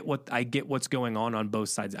 I get what's going on both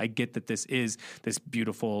sides. I get that this is this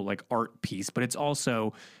beautiful like art piece, but it's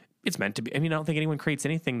also, it's meant to be. I mean, I don't think anyone creates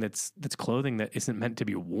anything that's clothing that isn't meant to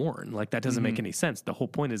be worn. Like, that doesn't make any sense. The whole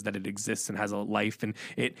point is that it exists and has a life. And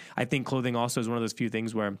I think clothing also is one of those few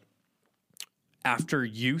things where after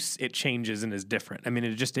use, it changes and is different. I mean,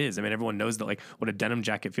 it just is. I mean, everyone knows that like what a denim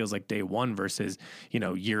jacket feels like day one versus, you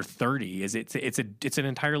know, year 30 is it's an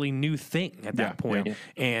entirely new thing at that point. Yeah.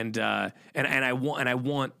 And I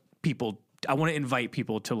want people, I want to invite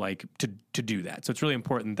people to like, to do that. So it's really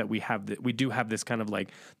important that we do have this kind of like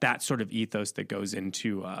that sort of ethos that goes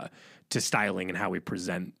into, to styling and how we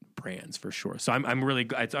present brands, for sure. So I'm really,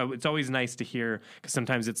 it's always nice to hear, because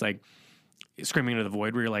sometimes it's like screaming into the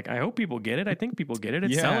void where you're like, I hope people get it. I think people get it.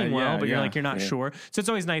 It's selling well, but you're like, you're not sure. So it's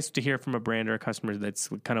always nice to hear from a brand or a customer that's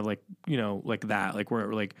kind of like, you know, like that, like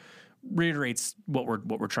where it like reiterates what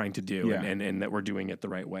we're trying to do and that we're doing it the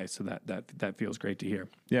right way. So that feels great to hear.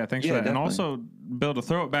 Yeah. Thanks for that. Definitely. And also, Bill, to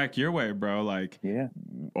throw it back your way, bro, like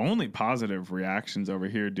only positive reactions over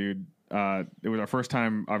here, dude. It was our first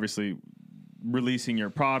time obviously releasing your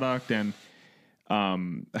product. And I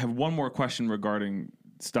have one more question regarding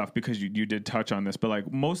stuff, because you did touch on this, but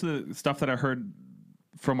like most of the stuff that I heard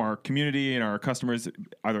from our community and our customers,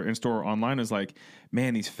 either in store or online, is like,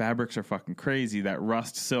 man, these fabrics are fucking crazy. That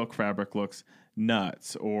rust silk fabric looks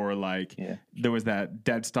nuts. Or like there was that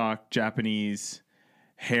dead stock Japanese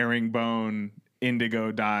herringbone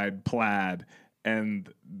indigo dyed plaid, and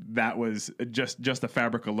that was just the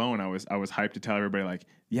fabric alone. I was hyped to tell everybody like,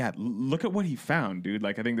 yeah, look at what he found, dude.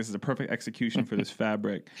 Like, I think this is a perfect execution for this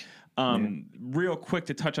fabric. Real quick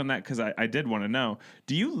to touch on that, because I did want to know,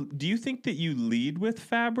 do you think that you lead with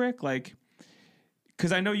fabric? Like,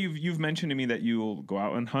 because I know you've mentioned to me that you'll go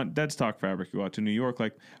out and hunt dead stock fabric, you go out to New York.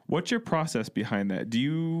 Like, what's your process behind that? Do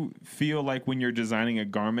you feel like when you're designing a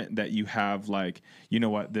garment that you have like, you know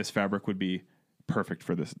what, this fabric would be perfect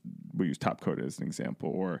for this? We use top coat as an example.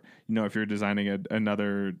 Or, you know, if you're designing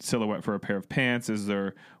another silhouette for a pair of pants, is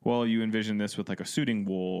there, well, you envision this with like a suiting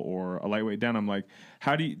wool or a lightweight denim. Like,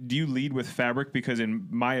 how do you lead with fabric? Because in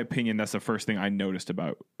my opinion, that's the first thing I noticed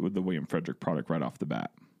about with the William Frederick product right off the bat.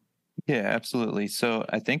 Yeah, absolutely. So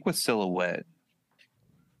I think with silhouette,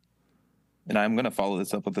 and I'm going to follow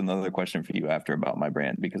this up with another question for you after about my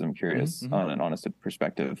brand, because I'm curious on an honest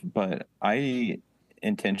perspective, but I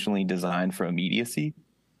intentionally designed for immediacy.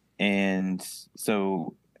 And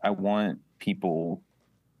so I want people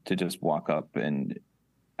to just walk up, and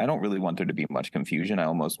I don't really want there to be much confusion. I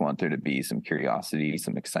almost want there to be some curiosity,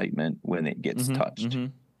 some excitement when it gets touched.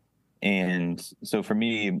 And so for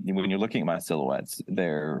me, when you're looking at my silhouettes,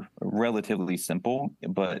 they're relatively simple,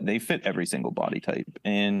 but they fit every single body type.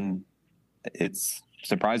 And it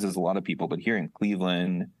surprises a lot of people, but here in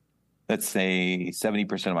Cleveland, let's say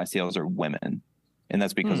 70% of my sales are women. And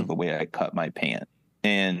that's because of the way I cut my pant.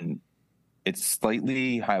 And it's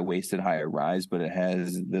slightly high-waisted, higher rise, but it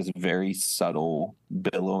has this very subtle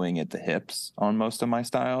billowing at the hips on most of my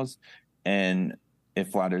styles. And it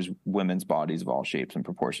flatters women's bodies of all shapes and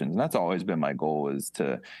proportions. And that's always been my goal, is to,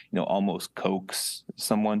 you know, almost coax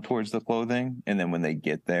someone towards the clothing. And then when they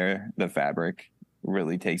get there, the fabric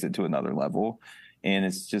really takes it to another level. And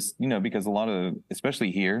it's just, you know, because a lot of,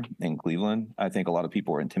 especially here in Cleveland, I think a lot of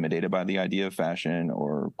people are intimidated by the idea of fashion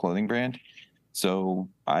or clothing brand. So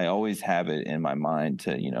I always have it in my mind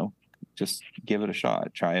to, you know, just give it a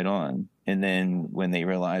shot, try it on. And then when they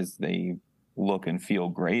realize they look and feel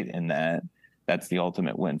great in that, that's the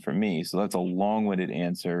ultimate win for me. So that's a long-winded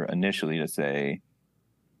answer initially to say,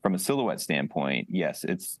 from a silhouette standpoint, yes,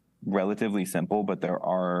 it's relatively simple, but there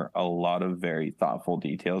are a lot of very thoughtful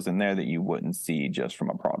details in there that you wouldn't see just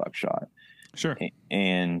from a product shot. Sure.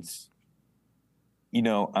 And,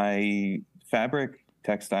 fabric,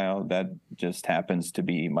 textile, that just happens to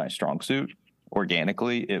be my strong suit.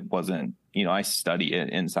 Organically, it wasn't, I study it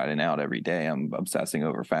inside and out every day. I'm obsessing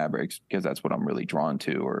over fabrics because that's what I'm really drawn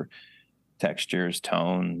to, or textures,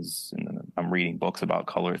 tones, and I'm reading books about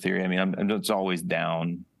color theory. I mean, I'm just always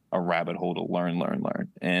down a rabbit hole to learn.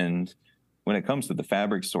 And when it comes to the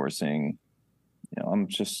fabric sourcing, I'm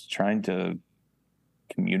just trying to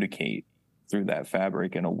communicate through that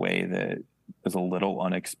fabric in a way that is a little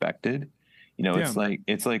unexpected.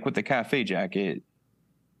 It's like with the cafe jacket,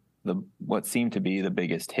 what seemed to be the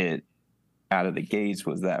biggest hit out of the gates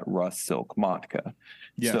was that rust silk matka.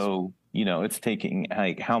 Yes. So, it's taking,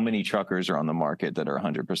 like, how many truckers are on the market that are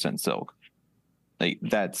 100% silk? Like,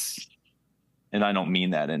 that's, and I don't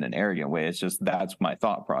mean that in an arrogant way. It's just, that's my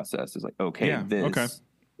thought process is like, this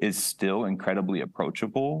is still incredibly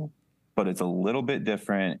approachable, but it's a little bit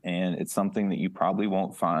different. And it's something that you probably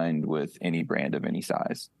won't find with any brand of any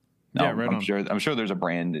size. Now, I'm sure there's a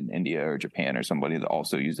brand in India or Japan or somebody that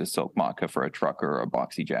also uses silk matka for a trucker or a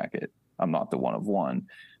boxy jacket. I'm not the one of one,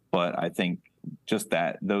 but I think just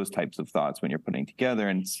those types of thoughts when you're putting together,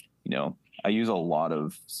 and I use a lot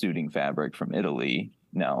of suiting fabric from Italy.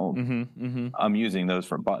 Now I'm using those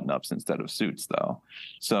for button-ups instead of suits, though.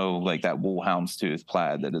 So like that wool houndstooth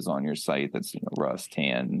plaid that is on your site, that's rust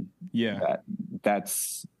tan. Yeah,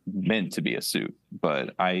 that's meant to be a suit.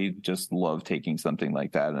 But I just love taking something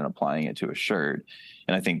like that and applying it to a shirt.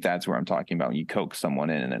 And I think that's where I'm talking about. When you coax someone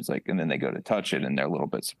in, and it's like, and then they go to touch it, and they're a little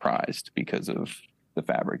bit surprised because of the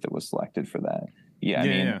fabric that was selected for that.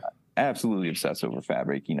 Absolutely obsessed over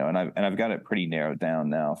fabric, and I've got it pretty narrowed down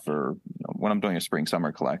now for when I'm doing a spring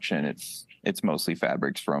summer collection. It's mostly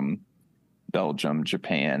fabrics from Belgium,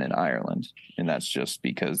 Japan, and Ireland, and that's just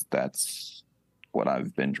because that's what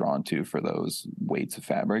I've been drawn to for those weights of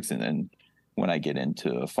fabrics. And then when I get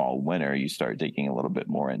into fall winter, you start digging a little bit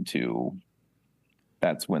more into.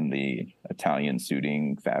 That's when the Italian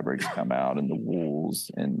suiting fabrics come out, and the wools,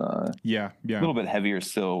 and the little bit heavier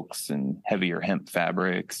silks and heavier hemp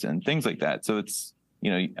fabrics and things like that. So it's,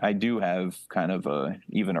 I do have kind of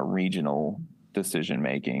even a regional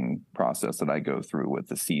decision-making process that I go through with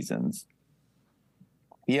the seasons.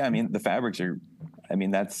 Yeah, I mean, the fabrics are,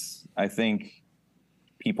 I think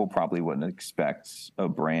people probably wouldn't expect a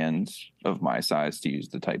brand of my size to use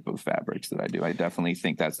the type of fabrics that I do. I definitely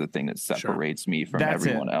think that's the thing that separates me from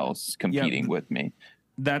everyone else competing with me.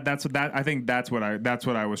 I think that's what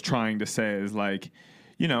I was trying to say is like,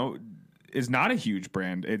 is not a huge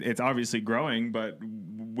brand. It's obviously growing, but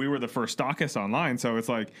we were the first stockists online. So it's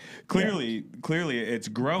like, clearly it's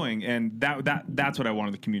growing. And that's what I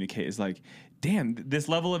wanted to communicate is like, damn, this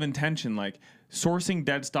level of intention, like sourcing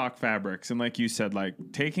dead stock fabrics. And like you said, like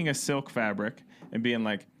taking a silk fabric and being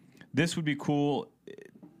like, this would be cool.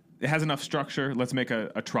 It has enough structure. Let's make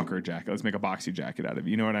a trucker jacket. Let's make a boxy jacket out of it.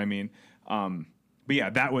 You know what I mean? But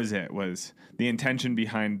yeah, that was it, was the intention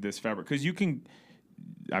behind this fabric. Cause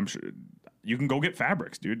I'm sure you can go get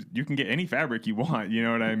fabrics, dude. You can get any fabric you want. You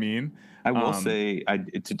know what I mean? I will say,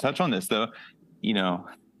 to touch on this though,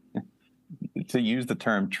 to use the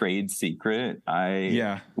term trade secret,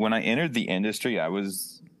 when I entered the industry, I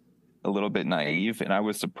was a little bit naive, and I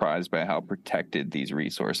was surprised by how protected these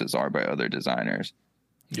resources are by other designers.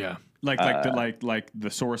 Yeah, like the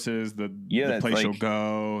sources, the place you'll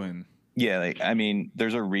go, and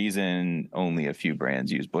there's a reason only a few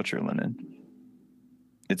brands use butcher linen.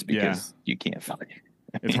 It's because you can't find it.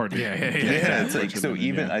 It's hard to it's like, so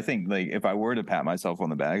even I think like if I were to pat myself on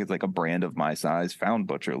the back, it's like a brand of my size found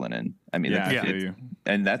butcher linen. I mean,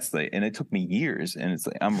 and that's like, and it took me years, and it's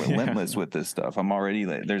like I'm relentless with this stuff. I'm already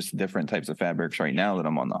like, there's different types of fabrics right now that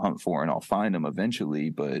I'm on the hunt for, and I'll find them eventually,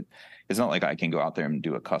 but it's not like I can go out there and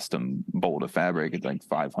do a custom bolt of fabric at like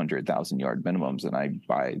 500,000 yard minimums, and I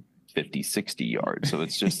buy 50, 60 yards. So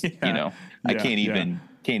it's just, I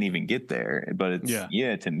can't even get there. But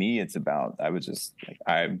it's, to me, it's about, I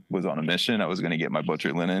was on a mission. I was going to get my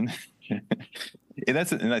butcher linen. and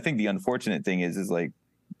I think the unfortunate thing is like,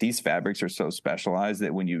 these fabrics are so specialized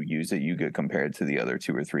that when you use it, you get compared to the other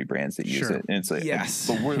 2 or 3 brands that use it. And it's like,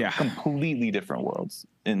 but we're completely different worlds.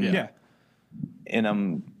 And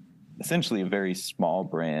I'm essentially a very small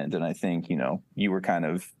brand. And I think, you were kind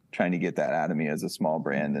of trying to get that out of me as a small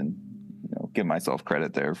brand, and give myself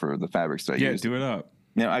credit there for the fabrics that I use. Do it up.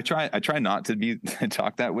 I try not to be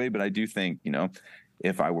talk that way, but I do think,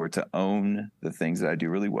 if I were to own the things that I do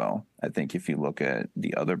really well, I think if you look at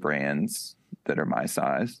the other brands that are my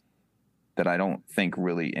size, that I don't think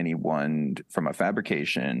really anyone from a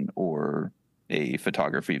fabrication or a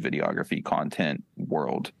photography, videography, content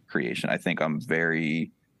world creation, I think I'm very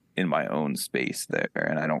in my own space there.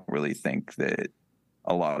 And I don't really think that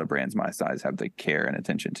a lot of brands my size have the care and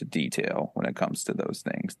attention to detail when it comes to those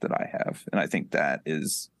things that I have. And I think that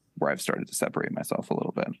is where I've started to separate myself a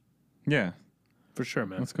little bit. Yeah. For sure,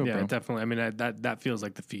 man. Let's go, yeah, bro. Definitely. I mean, that feels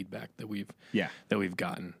like the feedback that we've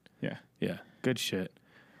gotten. Yeah. Yeah. Good shit.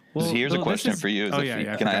 Well, here's a question for you.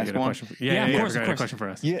 Can I ask one? Of course. A question for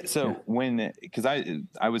us. Yeah. So because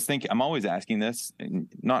I was thinking, I'm always asking this,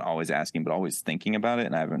 not always asking, but always thinking about it.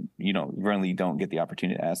 And I haven't, really don't get the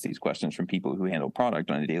opportunity to ask these questions from people who handle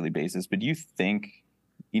product on a daily basis. But do you think,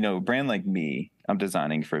 a brand like me, I'm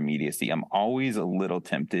designing for immediacy. I'm always a little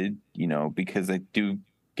tempted, because I do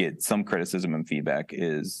get some criticism and feedback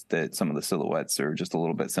is that some of the silhouettes are just a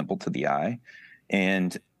little bit simple to the eye.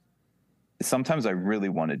 And sometimes I really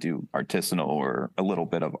want to do artisanal or a little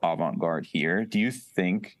bit of avant-garde here. Do you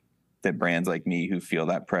think that brands like me who feel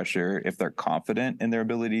that pressure, if they're confident in their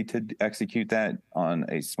ability to execute that on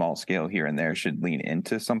a small scale here and there, should lean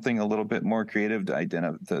into something a little bit more creative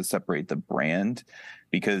to separate the brand?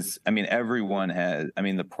 Because, everyone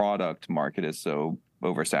the product market is so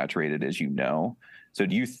oversaturated, as you know. So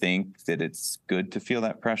do you think that it's good to feel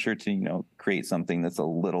that pressure to, create something that's a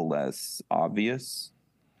little less obvious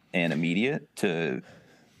and immediate to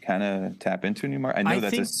kind of tap into a new market? I know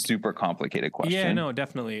that's a super complicated question. Yeah, no,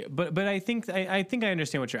 definitely. But I think I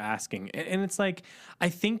understand what you're asking. And it's like, I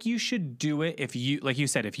think you should do it if you, like you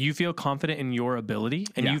said, if you feel confident in your ability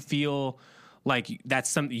and you feel like that's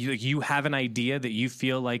something you have an idea that you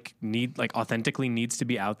feel like authentically needs to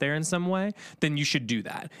be out there in some way, then you should do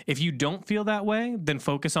that. If you don't feel that way, then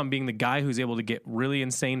focus on being the guy who's able to get really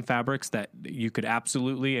insane fabrics that you could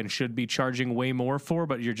absolutely and should be charging way more for,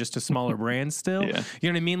 but you're just a smaller brand still. Yeah. You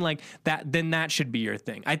know what I mean? Like that, then that should be your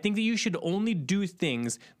thing. I think that you should only do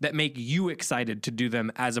things that make you excited to do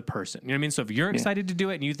them as a person. You know what I mean? So if you're excited to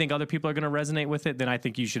do it and you think other people are going to resonate with it, then I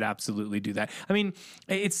think you should absolutely do that. I mean,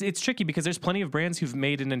 it's tricky because there's plenty of brands who've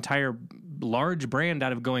made an entire large brand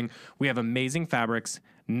out of going, we have amazing fabrics,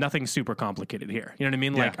 nothing super complicated here. You know what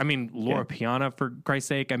I mean? Like, Laura Piana, for Christ's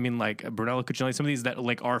sake. Brunello Cucinelli, some of these that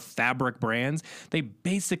are fabric brands, they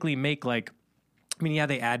basically make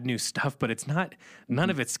they add new stuff, but it's none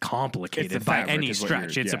of it's complicated by any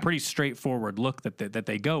stretch. It's a pretty straightforward look that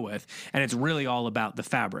they go with, and it's really all about the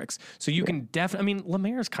fabrics. So you can definitely,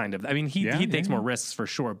 Lemaire's kind of, he takes more risks for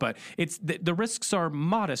sure, but it's the risks are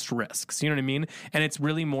modest risks. You know what I mean? And it's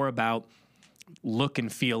really more about look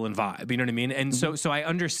and feel and vibe. You know what I mean? And so I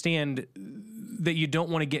understand that you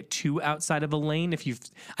don't want to get too outside of a lane.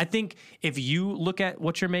 I think if you look at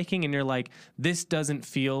what you're making and you're like, this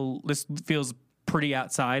feels pretty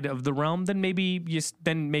outside of the realm, then maybe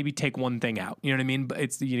take one thing out. You know what I mean? But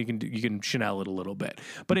it's you can Chanel it a little bit.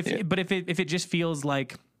 But if it just feels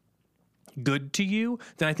like good to you,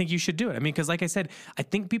 then I think you should do it. Because like I said, I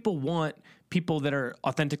think people want people that are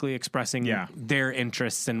authentically expressing their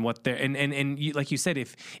interests and what they're and you, like you said,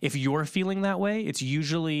 if you're feeling that way, it's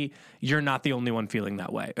usually you're not the only one feeling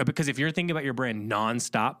that way. Because if you're thinking about your brand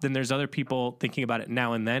nonstop, then there's other people thinking about it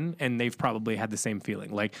now and then, and they've probably had the same feeling.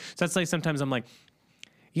 So that's like sometimes I'm like,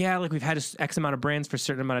 yeah, like we've had X amount of brands for a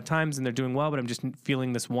certain amount of times and they're doing well, but I'm just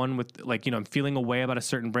feeling this one with I'm feeling a way about a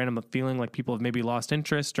certain brand. I'm feeling like people have maybe lost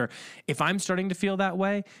interest, or if I'm starting to feel that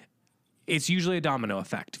way, it's usually a domino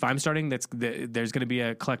effect. If I'm starting, there's going to be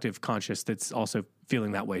a collective conscious that's also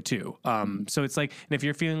feeling that way too. So it's like, and if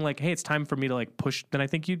you're feeling like, hey, it's time for me to push, then I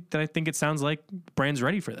think it sounds like brand's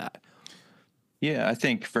ready for that. Yeah, I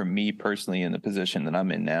think for me personally, in the position that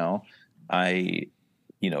I'm in now, a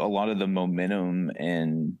lot of the momentum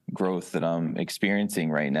and growth that I'm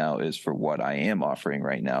experiencing right now is for what I am offering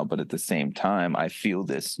right now. But at the same time, I feel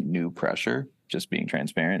this new pressure, just being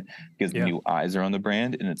transparent, because new eyes are on the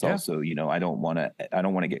brand. And it's also, I don't want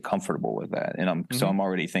to get comfortable with that. And so I'm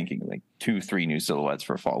already thinking 2-3 new silhouettes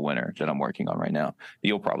for fall winter that I'm working on right now.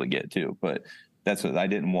 You'll probably get too, but that's what I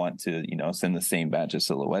didn't want to, send the same batch of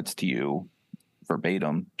silhouettes to you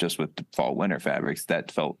verbatim just with the fall winter fabrics.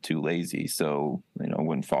 That felt too lazy. So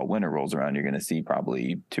when fall winter rolls around, you're going to see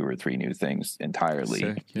probably 2 or 3 new things entirely.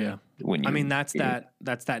 Sick. Yeah. That's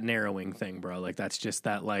that narrowing thing, bro. That's just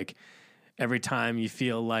that every time you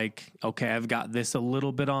feel like, okay, I've got this a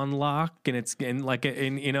little bit on lock, and it's and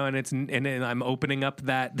I'm opening up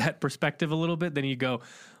that perspective a little bit, then you go,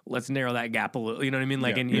 let's narrow that gap a little. You know what I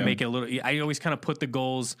mean? You make it a little. I always kind of put the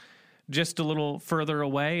goals just a little further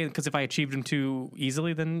away, because if I achieved them too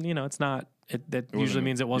easily, then it's not. That usually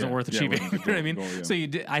means it wasn't worth achieving. You know what I mean? Goal, yeah. So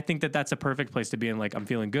I think that's a perfect place to be in. Like, I'm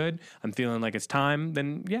feeling good. I'm feeling like it's time.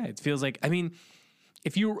 Then it feels like. I mean,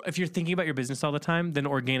 if you're thinking about your business all the time, then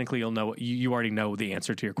organically you'll know you already know the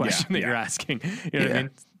answer to your question that you're asking. You know what I mean?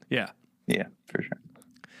 Yeah. Yeah, for sure.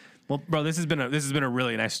 Well, bro, this has been a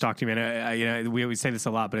really nice talk to you, man. We always say this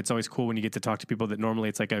a lot, but it's always cool when you get to talk to people that normally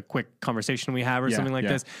it's like a quick conversation we have or something like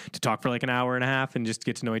this, to talk for like an hour and a half and just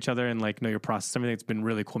get to know each other and like know your process. Everything. It's been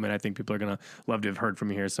really cool, man. I think people are gonna love to have heard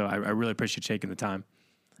from you here. So I really appreciate you taking the time.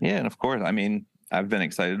 Yeah, and of course, I mean, I've been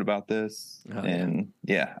excited about this, and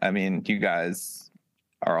I mean, you guys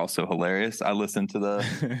are also hilarious. I listened to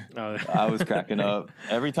I was cracking up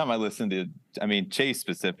every time I listened to. I mean, Chase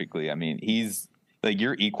specifically. I mean, he's. Like,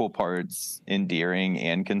 you're equal parts endearing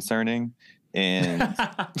and concerning, and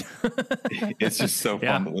it's just so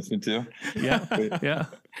fun to listen to. Yeah.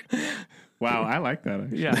 Wow, I like that.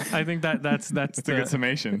 Actually. Yeah, I think that's a good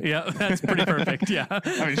summation. Yeah, that's pretty perfect. Yeah,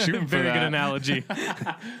 I mean, shooting for very that. Good analogy.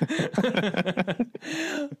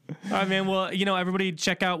 All right, man. Well, everybody,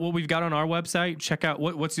 check out what we've got on our website. Check out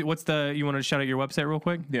what's you want to shout out your website real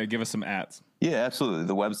quick? Yeah, give us some ads. Yeah, absolutely.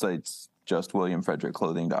 The website's just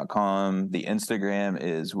WilliamFrederickClothing.com. The Instagram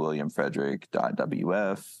is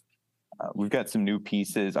WilliamFrederick.wf. We've got some new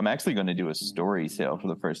pieces. I'm actually going to do a story sale for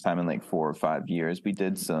the first time in like 4 or 5 years. We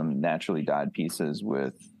did some naturally dyed pieces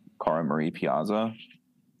with Cara Marie Piazza,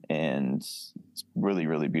 and it's really,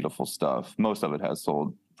 really beautiful stuff. Most of it has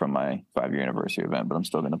sold from my 5-year anniversary event, but I'm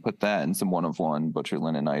still going to put that and some one-of-one butcher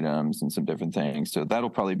linen items and some different things. So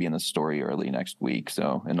that'll probably be in the story early next week.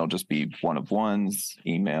 So, and it'll just be one-of-ones,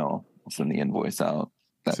 email, I'll send the invoice out,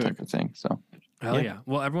 that type of thing. So, hell yeah.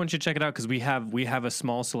 Well, everyone should check it out, because we have a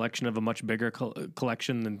small selection of a much bigger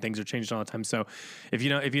collection, and things are changing all the time. So, if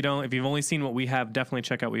you've only seen what we have, definitely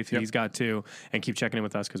check out what he's got too, and keep checking in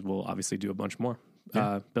with us, because we'll obviously do a bunch more.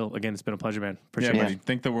 Bill, again, it's been a pleasure, man. Appreciate it. Buddy.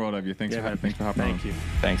 Think the world of you. Thanks for hopping on. Thank you.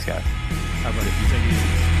 Thanks, guys. All right, buddy. You take it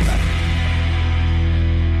easy. Bye.